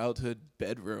his childhood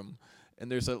bedroom, and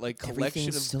there's a like collection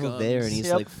Everything's of still guns. there, and he's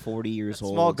Yep. like 40 years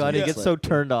old. Small gun, and he Yeah. it's gets like- so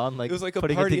turned on, like It was like a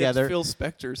putting party it together. at Phil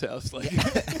Spector's house. Like,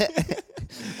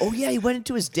 Oh yeah, he went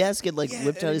into his desk and like Yeah,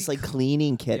 whipped out and his he like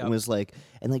cleaning kit Yep. and was like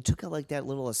took out like that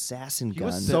little assassin He gun.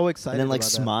 was so excited and then like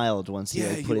about that. smiled once he yeah,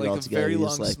 like he put like it all a together. very He long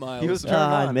was like, smile. He was It was- turned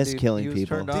I on. miss dude. killing he was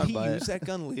people. Turned Did on he by use it. that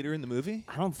gun later in the movie?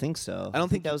 I don't think so. I don't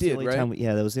think that he was did, the only right? time.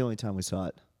 Yeah, that was the only time we saw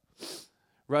it.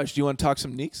 Raj, do you want to talk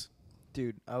some Neeks?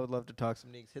 Dude, I would love to talk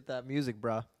some Neeks. Hit that music,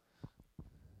 brah.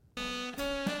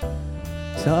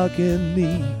 Talking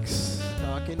Neeks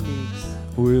Talking Neeks.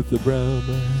 with the brown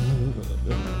man.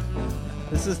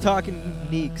 This is Talking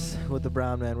Neeks with the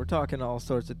Brown Man. We're talking all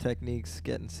sorts of techniques,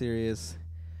 getting serious.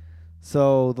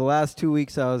 So the last 2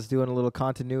 weeks I was doing a little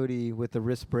continuity with the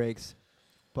wrist breaks.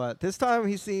 But this time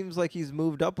he seems like he's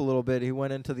moved up a little bit. He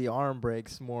went into the arm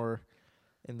breaks more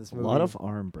in this A movie. lot of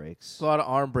arm breaks. A lot of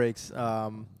arm breaks.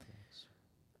 One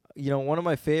of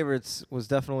my favorites was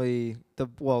definitely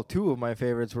two of my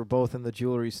favorites were both in the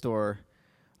jewelry store.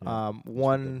 Yeah,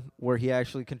 One where he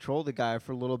actually controlled the guy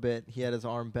for a little bit. He had his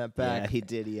arm bent back. Yeah, he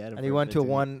did. He had. And he went to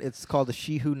one. It's called the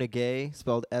Shihu Nage,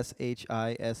 spelled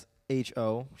Shisho,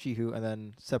 Shihu, and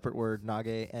then separate word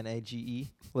Nage, Nage.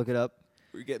 Look it up.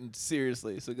 We're getting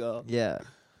seriously, Seagal. Yeah.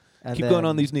 And Keep going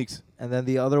on these Neeks. And then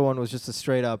the other one was just a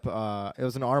straight up. It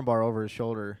was an arm bar over his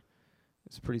shoulder.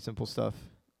 It's pretty simple stuff,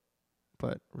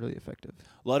 but really effective.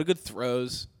 A lot of good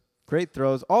throws. Great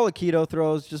throws, all Aikido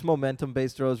throws, just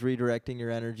momentum-based throws, redirecting your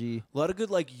energy. A lot of good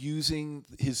like using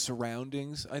his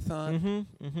surroundings. I thought.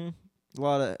 A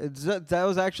lot of that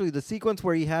was actually the sequence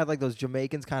where he had like those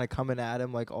Jamaicans kind of coming at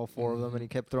him, like all four of them, and he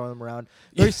kept throwing them around.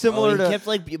 Very similar he to. kept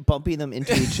like bumping them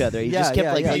into each other. He Yeah, just kept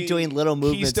yeah, like, yeah. like doing little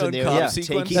movements Keystone and they Cop were Yeah. like,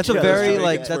 sequence. take That's each a other's very Jamaicans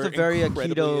like were that's a very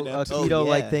incredibly inept. Aikido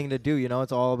like yeah. thing to do. You know,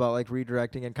 it's all about like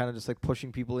redirecting and kind of just like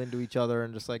pushing people into each other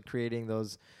and just like creating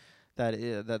those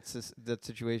that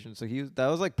situation. So that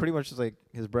was like pretty much just like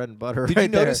his bread and butter. Did right you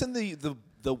notice there. in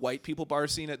the white people bar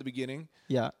scene at the beginning?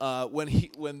 Yeah. When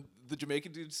the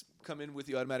Jamaican dudes come in with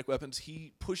the automatic weapons,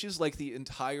 he pushes like the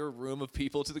entire room of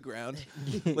people to the ground.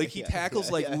 Like he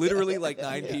tackles literally like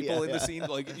 9 people in the scene.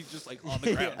 Like he's just like on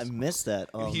the ground. I missed that.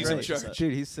 Oh, he's in right. charge.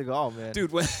 Dude, he's Seagal, man.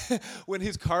 Dude, when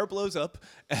his car blows up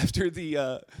after the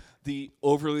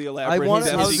overly elaborate. I was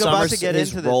his about to somersault- get his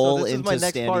into this. roll So this is into my next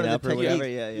standing part of up the or technique. whatever.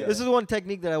 Yeah. This is one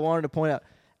technique that I wanted to point out.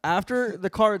 After the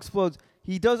car explodes,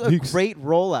 he does a Neeks. great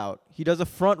rollout. He does a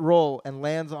front roll and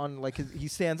lands on he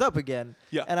stands up again.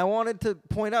 Yeah. And I wanted to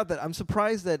point out that I'm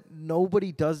surprised that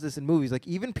nobody does this in movies. Like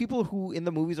even people who in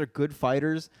the movies are good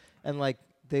fighters and like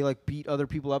they like beat other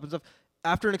people up and stuff.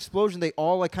 After an explosion, they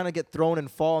all like kind of get thrown and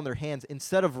fall on their hands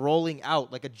instead of rolling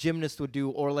out like a gymnast would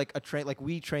do, or like like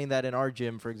we train that in our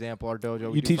gym, for example, our dojo.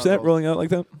 We You do teach front that rolls. rolling out like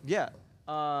that? Yeah.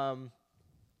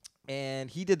 And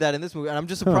he did that in this movie, and I'm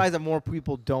just surprised that more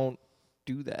people don't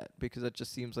do that because it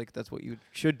just seems like that's what you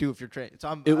should do if you're training.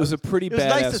 So It was a pretty it was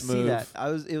nice to badass see move. that.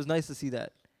 It was nice to see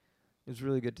that. It was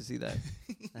really good to see that.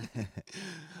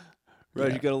 Raj,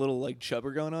 Yeah. you got a little like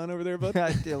chubber going on over there, bud?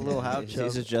 I did a little house show.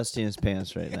 He's adjusting his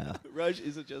pants right now. Raj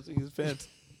is adjusting his pants.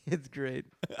 It's great.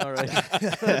 All right,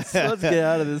 let's get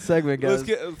out of this segment, guys.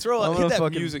 Throw I'm hit gonna that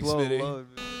fucking music, blow a Smitty. load.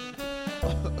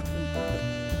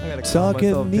 I gotta calm Talking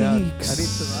myself down.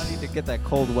 Neeks I need to get that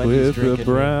cold Wendy's drink. in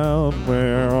here.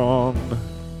 man.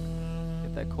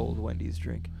 Get that cold Wendy's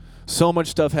drink. So much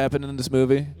stuff happened in this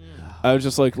movie. I was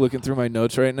just like looking through my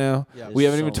notes right now. Yeah. We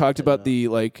haven't so even talked much about in the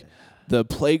the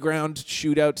playground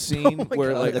shootout scene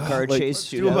where God. like the car like, chase Let's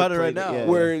shootout. do about it right played- now. yeah,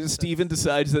 where Steven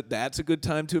decides that that's a good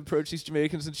time to approach these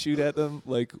Jamaicans and shoot at them,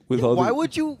 like with all Why the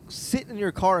would you sit in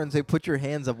your car and say put your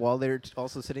hands up while they're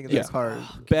also sitting in Yeah. their cars?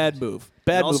 bad move.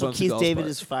 Bad And move also, on Keith Seagal's David part.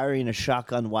 is firing a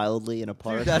shotgun wildly in a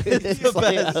park. that is It's the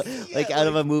like, best. like out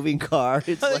of a moving car.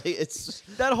 It's Like- like it's.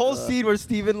 That whole scene where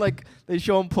Steven, like, they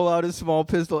show him pull out his small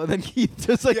pistol, and then Keith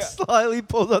just, like, Yeah. slyly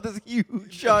pulls out this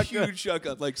huge shotgun. Huge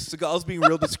shotgun. Like Seagal's being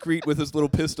real discreet with his little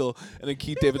pistol, and then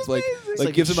Keith David's like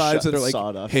like gives a him eyes that are like,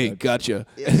 sawed-off "Hey, shotgun. gotcha,"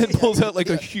 and then pulls out like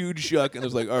a huge shotgun. And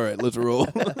is like, "All right, let's roll."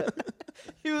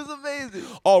 He was amazing.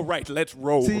 All right, let's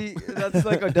roll. See, that's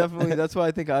like definitely. That's why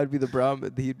I think I'd be the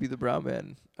brown. He'd be the brown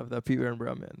man of that Pete Bear and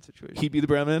Brown Man situation. He'd be the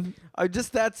brown man. I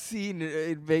just that scene.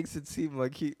 It makes it seem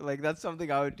like that's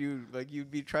something I would do. Like you'd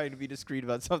be trying to be discreet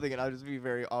about something, and I'd just be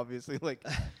very obviously like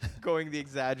going the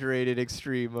exaggerated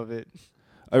extreme of it.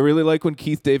 I really like when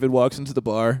Keith David walks into the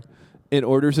bar and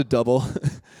orders a double,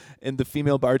 and the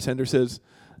female bartender says,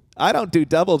 "I don't do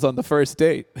doubles on the first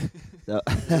date."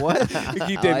 What? And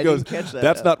Keith I David goes, didn't catch that.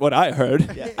 "That's not what I heard."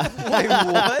 Wait,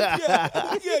 what?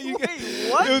 Yeah, you Wait,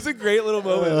 can. what? It was a great little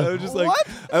moment. I was just like, What?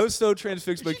 I was so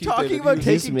transfixed by Is she Keith talking David. about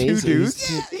He was- taking He's two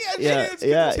amazing. dudes? Yeah, James,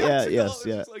 yeah, James yeah, Seagal yes, was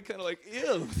yeah. just like kind of like,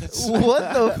 ew. That's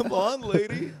What the come on,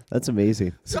 lady. That's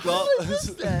amazing. Seagal.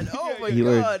 Oh my You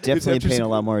were god! definitely after paying a Seagal-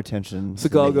 lot more attention to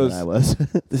Seagal me goes- than I was.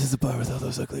 This is the bar with all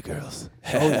those ugly girls.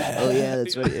 oh yeah,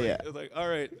 that's right. Yeah. It's like, all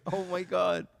right. Oh my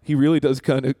god! He really does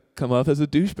kind of come off as a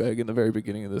douchebag in the very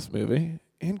beginning of this movie,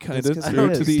 and kind It's of 'cause I he through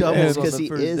don't to is. the doubles end. It's on because the he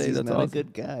first is. date, He's that's not a awesome.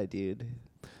 good guy, dude.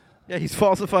 Yeah, he's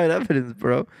falsified evidence,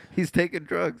 bro. He's taken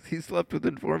drugs. He slept with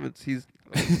informants. He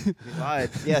lied.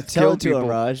 Yeah, He's tell killed it to him, people.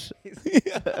 Raj.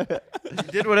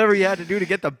 He did whatever he had to do to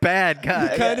get the bad guy.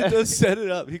 He kind of does set it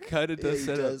up. He kind of does he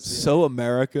set it up. does, yeah. So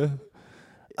America.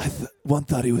 One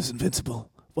thought he was invincible.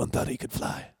 One thought he could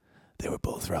fly. They were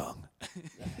both wrong.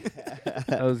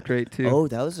 That was great too. Oh,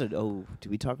 that was a. Oh, did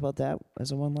we talk about that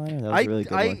as a one-liner? That was a really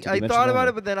good one. Did you I mention thought that about one?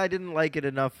 it, but then I didn't like it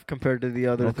enough compared to the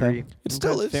other Okay. three. It's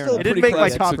still, Okay, it's fair still enough. It didn't pretty make my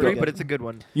classic top three, Seagal. but it's a good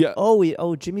one. Yeah.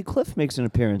 Oh, Jimmy Cliff makes an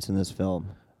appearance in this film.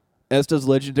 As does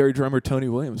legendary drummer Tony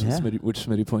Williams, Yeah. which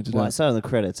Smitty pointed Well, I out. saw it in the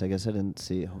credits. I guess I didn't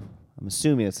see. I'm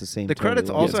assuming it's the same. The Tony credits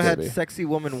Williams. also Yes, had baby. Sexy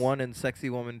Woman 1 and Sexy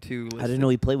Woman 2 listed, I didn't know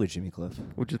he played with Jimmy Cliff.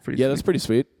 which is pretty Yeah, sweet. that's pretty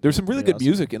sweet. There's some really Pretty good awesome.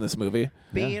 music in this movie.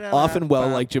 Yeah. Often, well,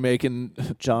 like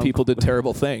Jamaican John people did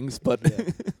terrible things, but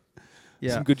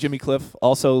Yeah. some good Jimmy Cliff.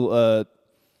 Also,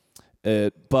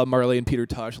 Bob Marley and Peter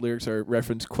Tosh lyrics are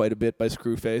referenced quite a bit by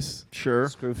Screwface, Sure.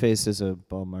 Screwface is a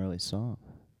Bob Marley song.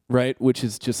 right? Which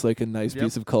is just like a nice Yep.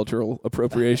 piece of cultural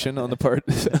appropriation on the part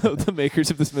of the makers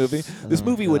of this movie. This Oh,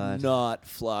 movie God. would not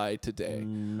fly today.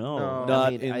 No, No.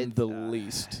 Not I mean, in the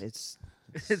least. It's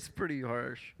It's pretty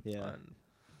harsh. Yeah.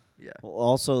 Yeah. well,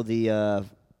 also the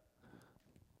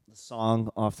song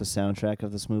off the soundtrack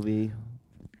of this movie,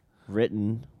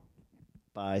 written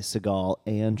by Seagal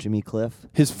and Jimmy Cliff.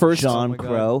 His first John my God.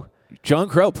 Crow. John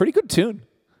Crow, pretty good tune.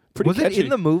 Pretty Was catchy. it in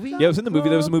the movie? Yeah, it was in the movie.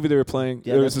 That was the movie they were playing.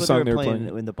 Yeah, there that's was a what song they were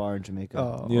playing in the bar in Jamaica.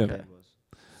 Oh, Yeah. okay.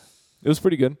 It was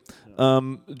pretty good.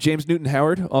 James Newton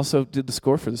Howard also did the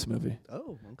score for this movie.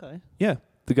 Oh, okay. Yeah,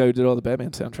 the guy who did all the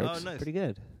Batman soundtracks. Oh, nice. Pretty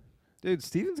good. Dude,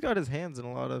 Steven's got his hands in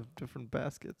a lot of different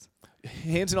baskets.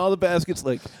 Hands in all the baskets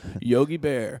like Yogi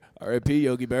Bear. R.I.P.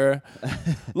 Yogi Bear.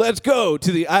 Let's go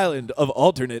to the island of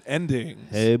alternate endings.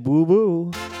 Hey, boo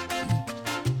boo.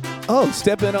 Oh,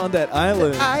 step in on that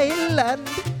island. Island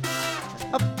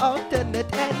of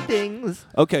alternate endings.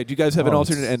 Okay, do you guys have an Oh,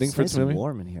 alternate it's- ending it's for nice this and movie?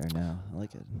 warm in here now. I like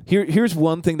it. Here's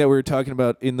one thing that we were talking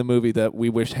about in the movie that we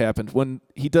wish happened. When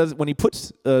he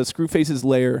puts Screwface's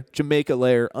lair, Jamaica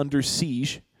lair, under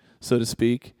siege, so to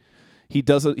speak, he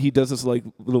does this like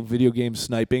little video game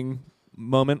sniping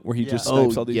moment where he Yeah. just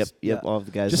snipes all these yep. yeah. All of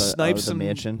the guys just out of snipes the some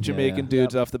mansion. Yeah, Jamaican yeah.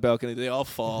 dudes off the balcony. They all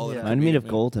fall. Yeah. and Reminded me of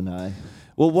immediately- GoldenEye.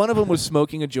 Well, one of them was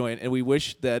smoking a joint, and we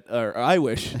wish that, or I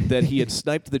wish that he had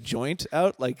sniped the joint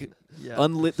out, like Yeah.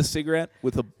 unlit the cigarette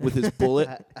with his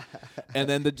bullet, and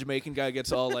then the Jamaican guy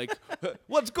gets all like,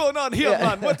 "What's going on here,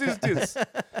 man? What is this?"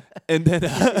 And then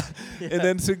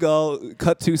Seagal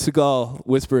cut to Seagal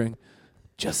whispering,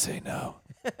 "Just say no,"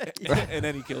 and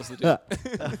then he kills the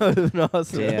dude. That would've been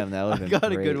awesome. Damn, that would have I been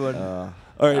got a great. good one. All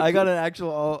right, I got an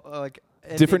actual like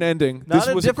ending. different ending. Not This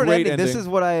a was different a great ending. This ending. is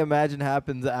what I imagine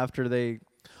happens after they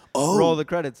Oh, roll the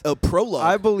credits. a prologue.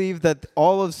 I believe that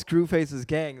all of Screwface's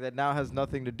gang that now has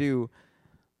nothing to do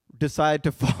decide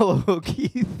to follow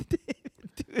Keith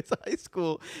David to his high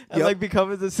school and Yep. like become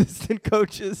his assistant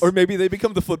coaches. Or maybe they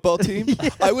become the football team.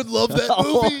 I would love that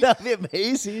Oh, movie. that'd be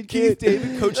amazing. Keith dude.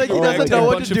 David coaching like he a doesn't ragtag know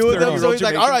what bunch to of do with them, so 30-year-old he's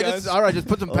like, Jamaican all right, guys. just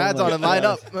put some Oh pads my on and line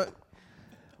God. up.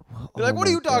 You're like, Oh what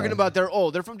are my you talking God. about? They're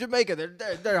old. They're from Jamaica.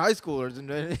 They're high schoolers. And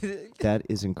That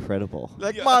is incredible.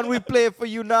 like, man, we play for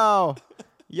you now.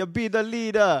 You be the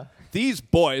leader. These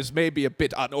boys may be a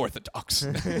bit unorthodox.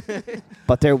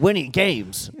 But they're winning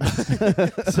games.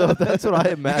 So that's what I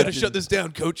You imagine. gotta shut this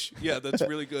down, coach. Yeah, that's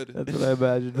really good. That's what I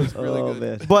imagine. really oh, good.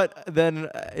 man. But then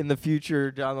in the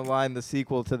future, down the line, the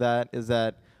sequel to that is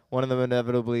that one of them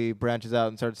inevitably branches out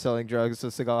and starts selling drugs. So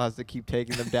Seagal has to keep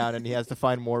taking them down, and he has to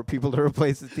find more people to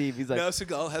replace his team. He's like, Now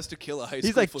Seagal has to kill a high school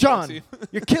he's like, football John, team.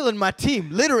 you're killing my team,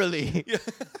 literally.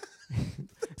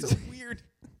 It's a weird.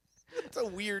 It's a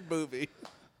weird movie.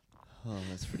 Oh,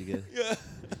 that's pretty good. Yeah.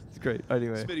 It's great.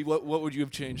 Anyway, Smitty, what would you have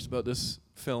changed about this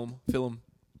film?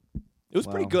 It was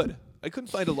pretty Wow. good. I couldn't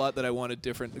find a lot that I wanted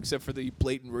different, except for the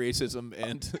blatant racism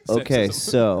and Okay, sexism.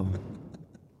 so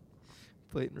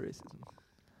blatant racism.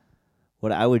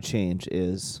 what I would change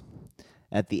is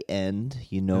at the end,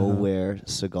 where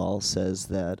Seagal says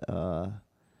that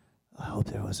I hope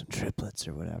there wasn't triplets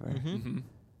or whatever. Mhm.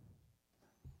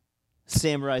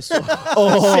 Samurai sword.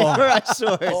 Samurai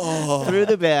sword through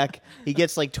the back. He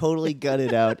gets like totally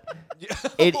gutted out.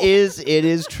 It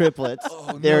is triplets.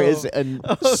 Oh, There no. is a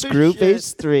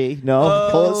Screwface 3.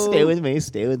 No, stay with me.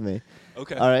 Stay with me.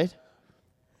 Okay. All right.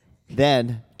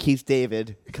 Then Keith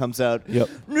David comes out. Yep.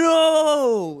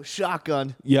 No!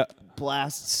 Shotgun. Yeah.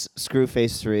 Blasts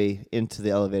Screwface 3 into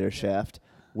the elevator shaft,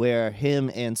 where him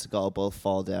and Seagal both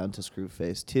fall down to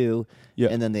Screwface 2, Yeah.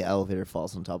 and then the elevator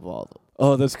falls on top of all of them.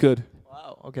 Oh, that's good.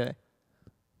 Wow. Okay.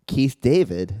 Keith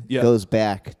David Yeah. goes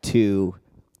back to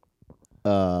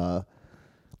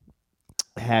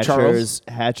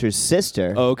Hatcher's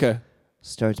sister, Oh, okay.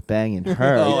 starts banging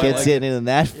her, Oh, I gets like in in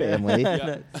that family,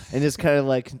 Yeah. and it's kind of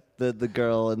like the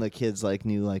girl and the kid's like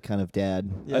new like kind of dad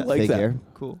Yeah. I like that. figure.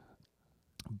 Cool.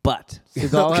 But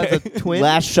Seagal has a twin.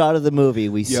 last shot of the movie,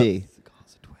 we Yep.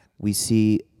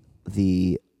 see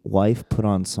the wife put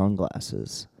on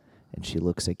sunglasses, and she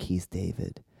looks at Keith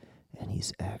David, and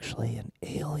he's actually an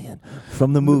alien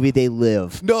from the movie They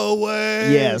Live. No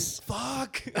way. Yes.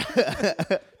 Fuck.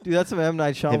 Dude, that's some M.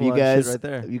 Night Shyamalan Have you guys shit right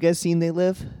there. have you guys seen They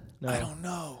Live? No. I don't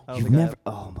know. I don't You've think I never. have.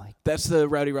 Oh my. That's the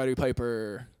Rowdy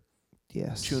Piper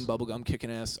Yes. chewing bubblegum,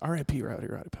 kicking ass. R.I.P. Rowdy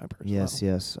Piper. as Yes.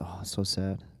 well. Yes. Oh, so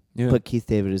sad. Yeah. But Keith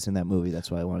David is in that movie. That's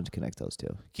why I wanted to connect those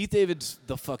two. Keith David's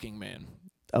the fucking man.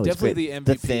 Oh, it's Definitely great.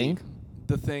 the MVP. The Thing.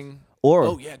 The Thing. Or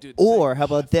Oh, yeah, dude. The Or Thing. how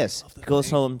Oh, I about this? love The Goes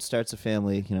Thing. home, starts a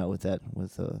family, with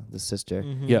the sister.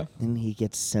 Mhm. Yeah. Then he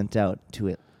gets sent out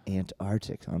to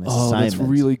Antarctic on Oh, assignment that's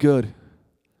really good.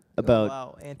 about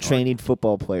Wow, Antarctic. training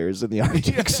football players in the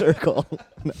Arctic Circle.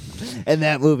 And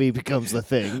that movie becomes the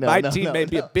thing. No, My no, team no, may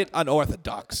be no. a bit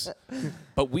unorthodox,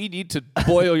 but we need to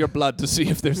boil your blood to see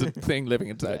if there's a thing living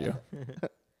inside you.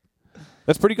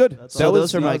 That's pretty good. That's So all-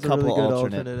 those are my that was a really couple good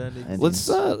alternate endings. endings.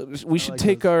 Let's. We should like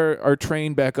take those. our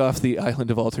train back off the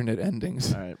island of alternate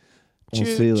endings. All right. We'll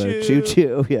Choo see you later. Choo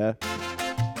choo. Yeah.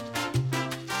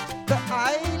 The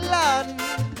island.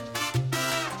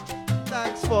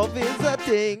 Thanks for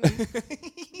visiting.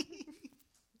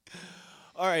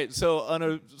 All right. So on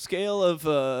a scale of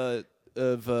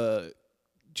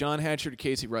John Hatcher to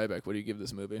Casey Ryback, what do you give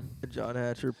this movie? John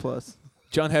Hatcher plus.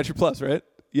 John Hatcher plus, right?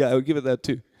 Yeah, I would give it that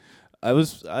too. I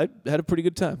had a pretty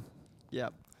good time. Yeah.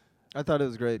 I thought it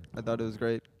was great.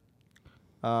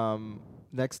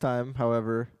 Next time,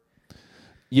 however.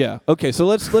 Yeah. Okay. So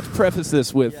let's preface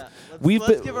this with we've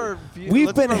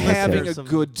been having a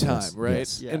good time, Yes, right?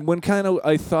 yes. Yeah. And when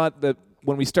I thought that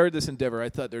when we started this endeavor, I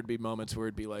thought there'd be moments where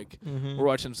it'd be like we're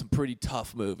watching some pretty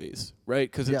tough movies,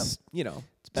 right? Because Yeah. it's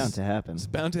It's bound to happen. It's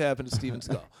bound to happen to Steven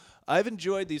Seagal. I've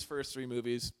enjoyed these first three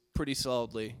movies pretty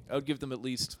solidly. I would give them at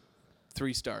least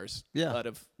 3 stars Yeah. out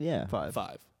of Yeah. 5.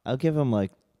 I'll give him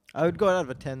like I would go out of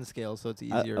a 10 scale, so it's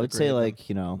easier. I would say like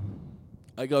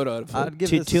I go to out of I'd give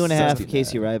two this two and a a half 7.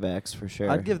 Casey Rybacks for sure.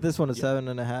 I'd give this one a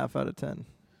 7.5 out of 10.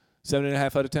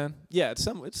 7.5 out of 10. Yeah, it's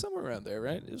somewhere around there,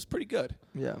 right? It was pretty good.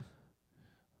 Yeah.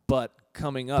 But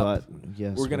coming up, But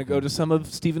yes, we're gonna go to some of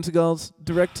Steven Seagal's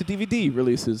direct-to-DVD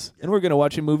releases, and we're gonna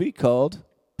watch a movie called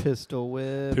Pistol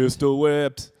Whip. Pistol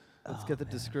Whipped. Let's get the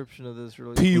description of this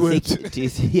really P- You whipped. think, do you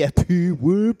yeah,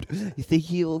 P-whipped. You think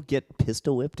he'll get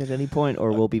pistol whipped at any point,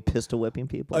 or will be pistol whipping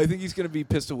people? I think he's gonna be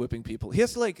pistol whipping people. He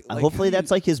has to like Hopefully how do that's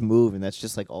you- like his move, and that's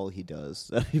just like all he does.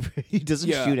 He doesn't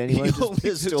Yeah, shoot anyone, he just only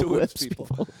pistol whips people.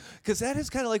 people. Because that is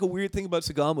kind of like a weird thing about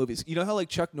Seagal movies. You know how like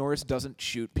Chuck Norris doesn't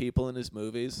shoot people in his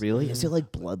movies? Really? Is it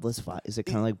like bloodless? Is it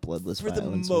kind of like bloodless For the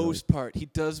violence? or, like- most part, he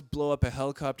does blow up a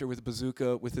helicopter with a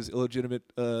bazooka with his illegitimate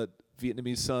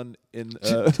Vietnamese son in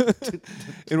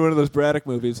in one of those Braddock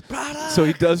movies. So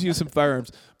he does use some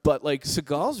firearms. But like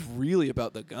Seagal's really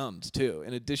about the guns too,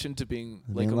 in addition to being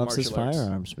like he a loves his martial arts.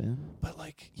 firearms, man. But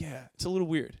like, yeah, it's a little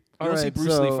weird. You All don't see right, Bruce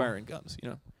Lee so- firing guns, you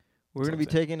know. We're going to be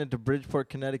taking it to Bridgeport,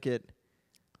 Connecticut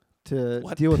to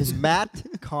What? deal with Matt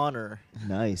Connor,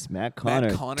 Nice, Matt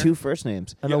Connor. Connor? 2 first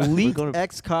names. an Yeah. elite We're gonna-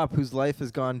 ex-cop whose life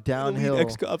has gone downhill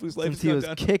Ex-cop whose life since has he gone was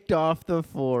down. kicked off the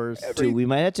force. Dude, we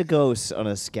might have to go on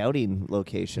a scouting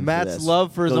location. for Matt's this.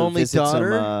 love for his Go only visit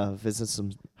daughter visit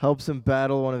some. helps him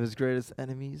battle one of his greatest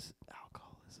enemies,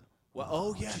 alcoholism. Well,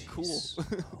 oh yeah, cool.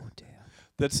 Jeez. Oh damn.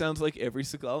 That sounds like every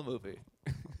Seagal movie.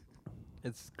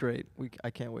 It's great.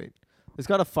 I can't wait. It's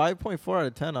got a 5.4 out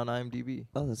of 10 on IMDb.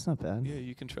 Oh, that's not bad. Yeah,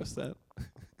 you can trust that.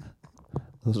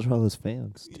 Those are all his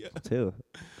fans Yeah. too.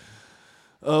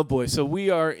 Oh boy, so we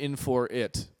are in for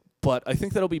it. But I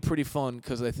think that'll be pretty fun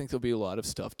because I think there'll be a lot of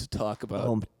stuff to talk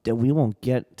about. We won't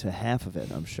get to half of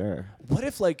it, I'm sure. What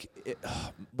if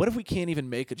what if we can't even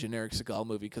make a generic Seagal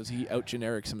movie because he out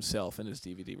generics himself in his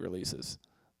DVD releases?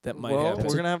 That might Well, happen.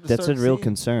 we're gonna have to. That's a start real seeing-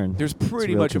 concern. There's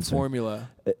pretty real much concern. a formula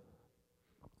that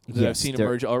I've Yes, seen there-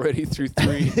 emerge already through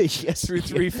three yes, through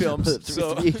 3 films. Through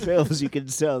So 3 films, you can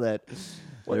tell that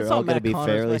Well, they're it's all not going to Matt be Connor,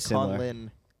 fairly it's Matt similar.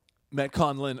 Conlin. Matt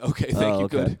Conlin. Okay, thank you.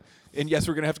 okay. Good. And yes,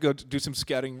 we're gonna have to go do some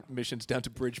scouting missions down to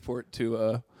Bridgeport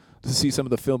to see some of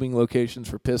the filming locations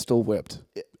for Pistol Whipped.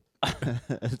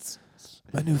 It's-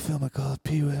 My new film, I call it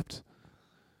P-Whipped.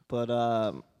 But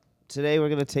today we're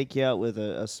going to take you out with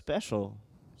a special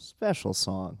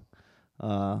song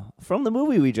from the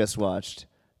movie we just watched.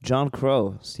 John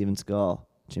Crow, Steven Seagal,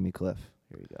 Jimmy Cliff.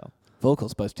 Here you go.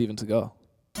 Vocals by Steven Seagal.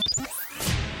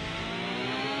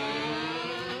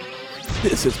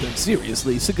 This has been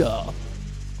Seriously Seagal.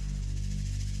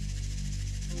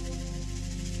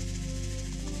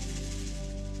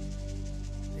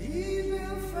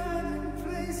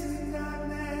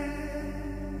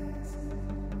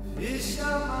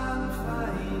 Fisherman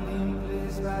finding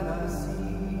place by the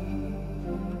sea.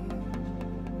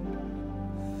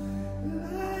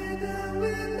 Lie down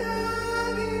with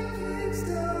dog in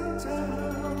Kingston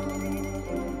town.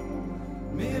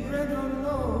 Me brethren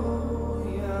know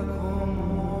ya come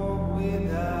home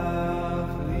without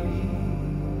flee.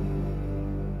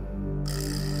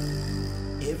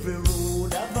 Every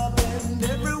road have a bend,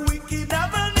 every wicked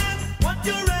have an end. What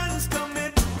your hands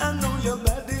commit, I know your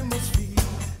body must feel.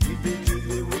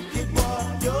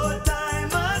 Your time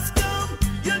has come.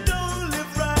 You don't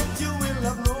live right, you will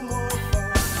have no more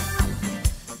fun.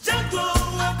 Jago,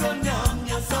 we're gonna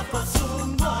your supper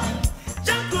soon, boy.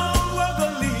 Jago, we're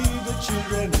gonna lead the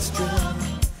children astray.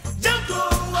 Jago,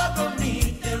 we're gonna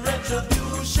meet the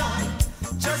retribution.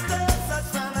 Justice has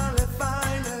finally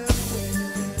found a way.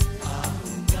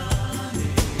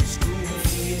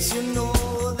 You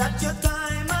know that your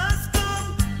time has come.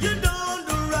 You don't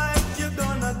do right, you're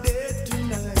gonna dead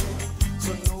tonight.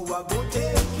 So no, I go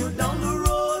take you down the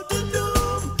road to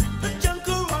doom. The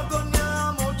jungle I go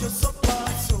nyam out your supper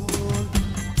soon.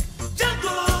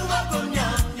 Jungle I go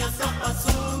nyam your supper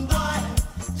soon, boy.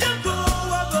 Jungle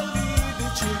I go lead the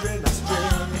children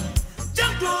astray.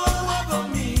 Jungle I go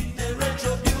meet the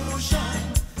retribution.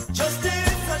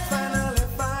 Justice has finally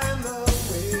found a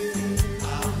way.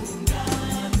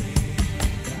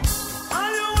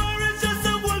 All you are is just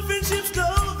a wolf in sheep's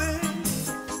clothing,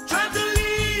 trying to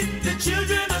lead the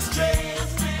children astray.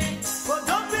 But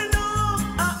don't be no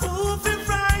a oof and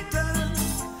frightened.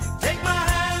 Take my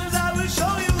hands, I will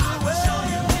show you the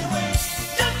way.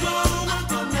 Just go, we're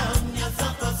gonna your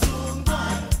supper soon,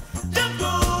 boy. Just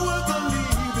go, we're gonna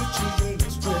lead the children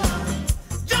astray.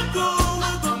 Just go,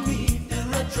 we're gonna meet the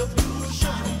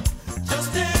retribution.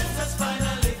 Justice has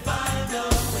finally found a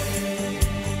way.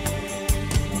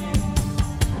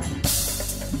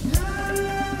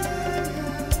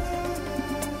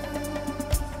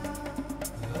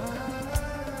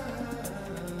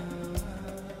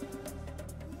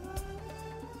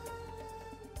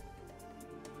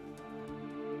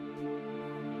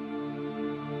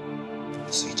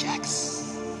 Sweet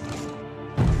Jacks.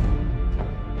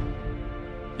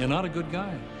 You're not a good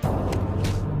guy.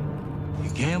 You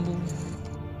gamble.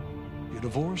 You're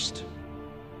divorced.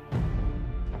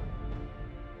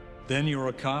 Then you're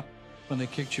a cop when they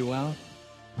kicked you out.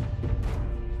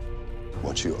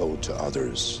 What you owed to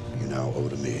others, you now owe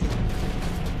to me.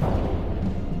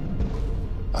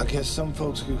 I guess some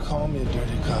folks could call me a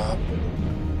dirty cop.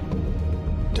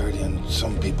 Dirty in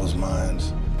some people's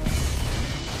minds.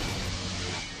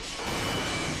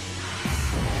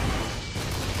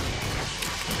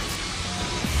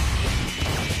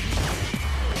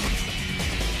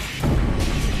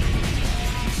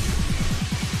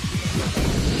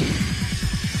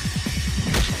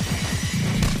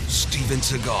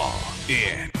 Steven Seagal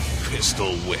in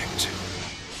Pistol Whipped.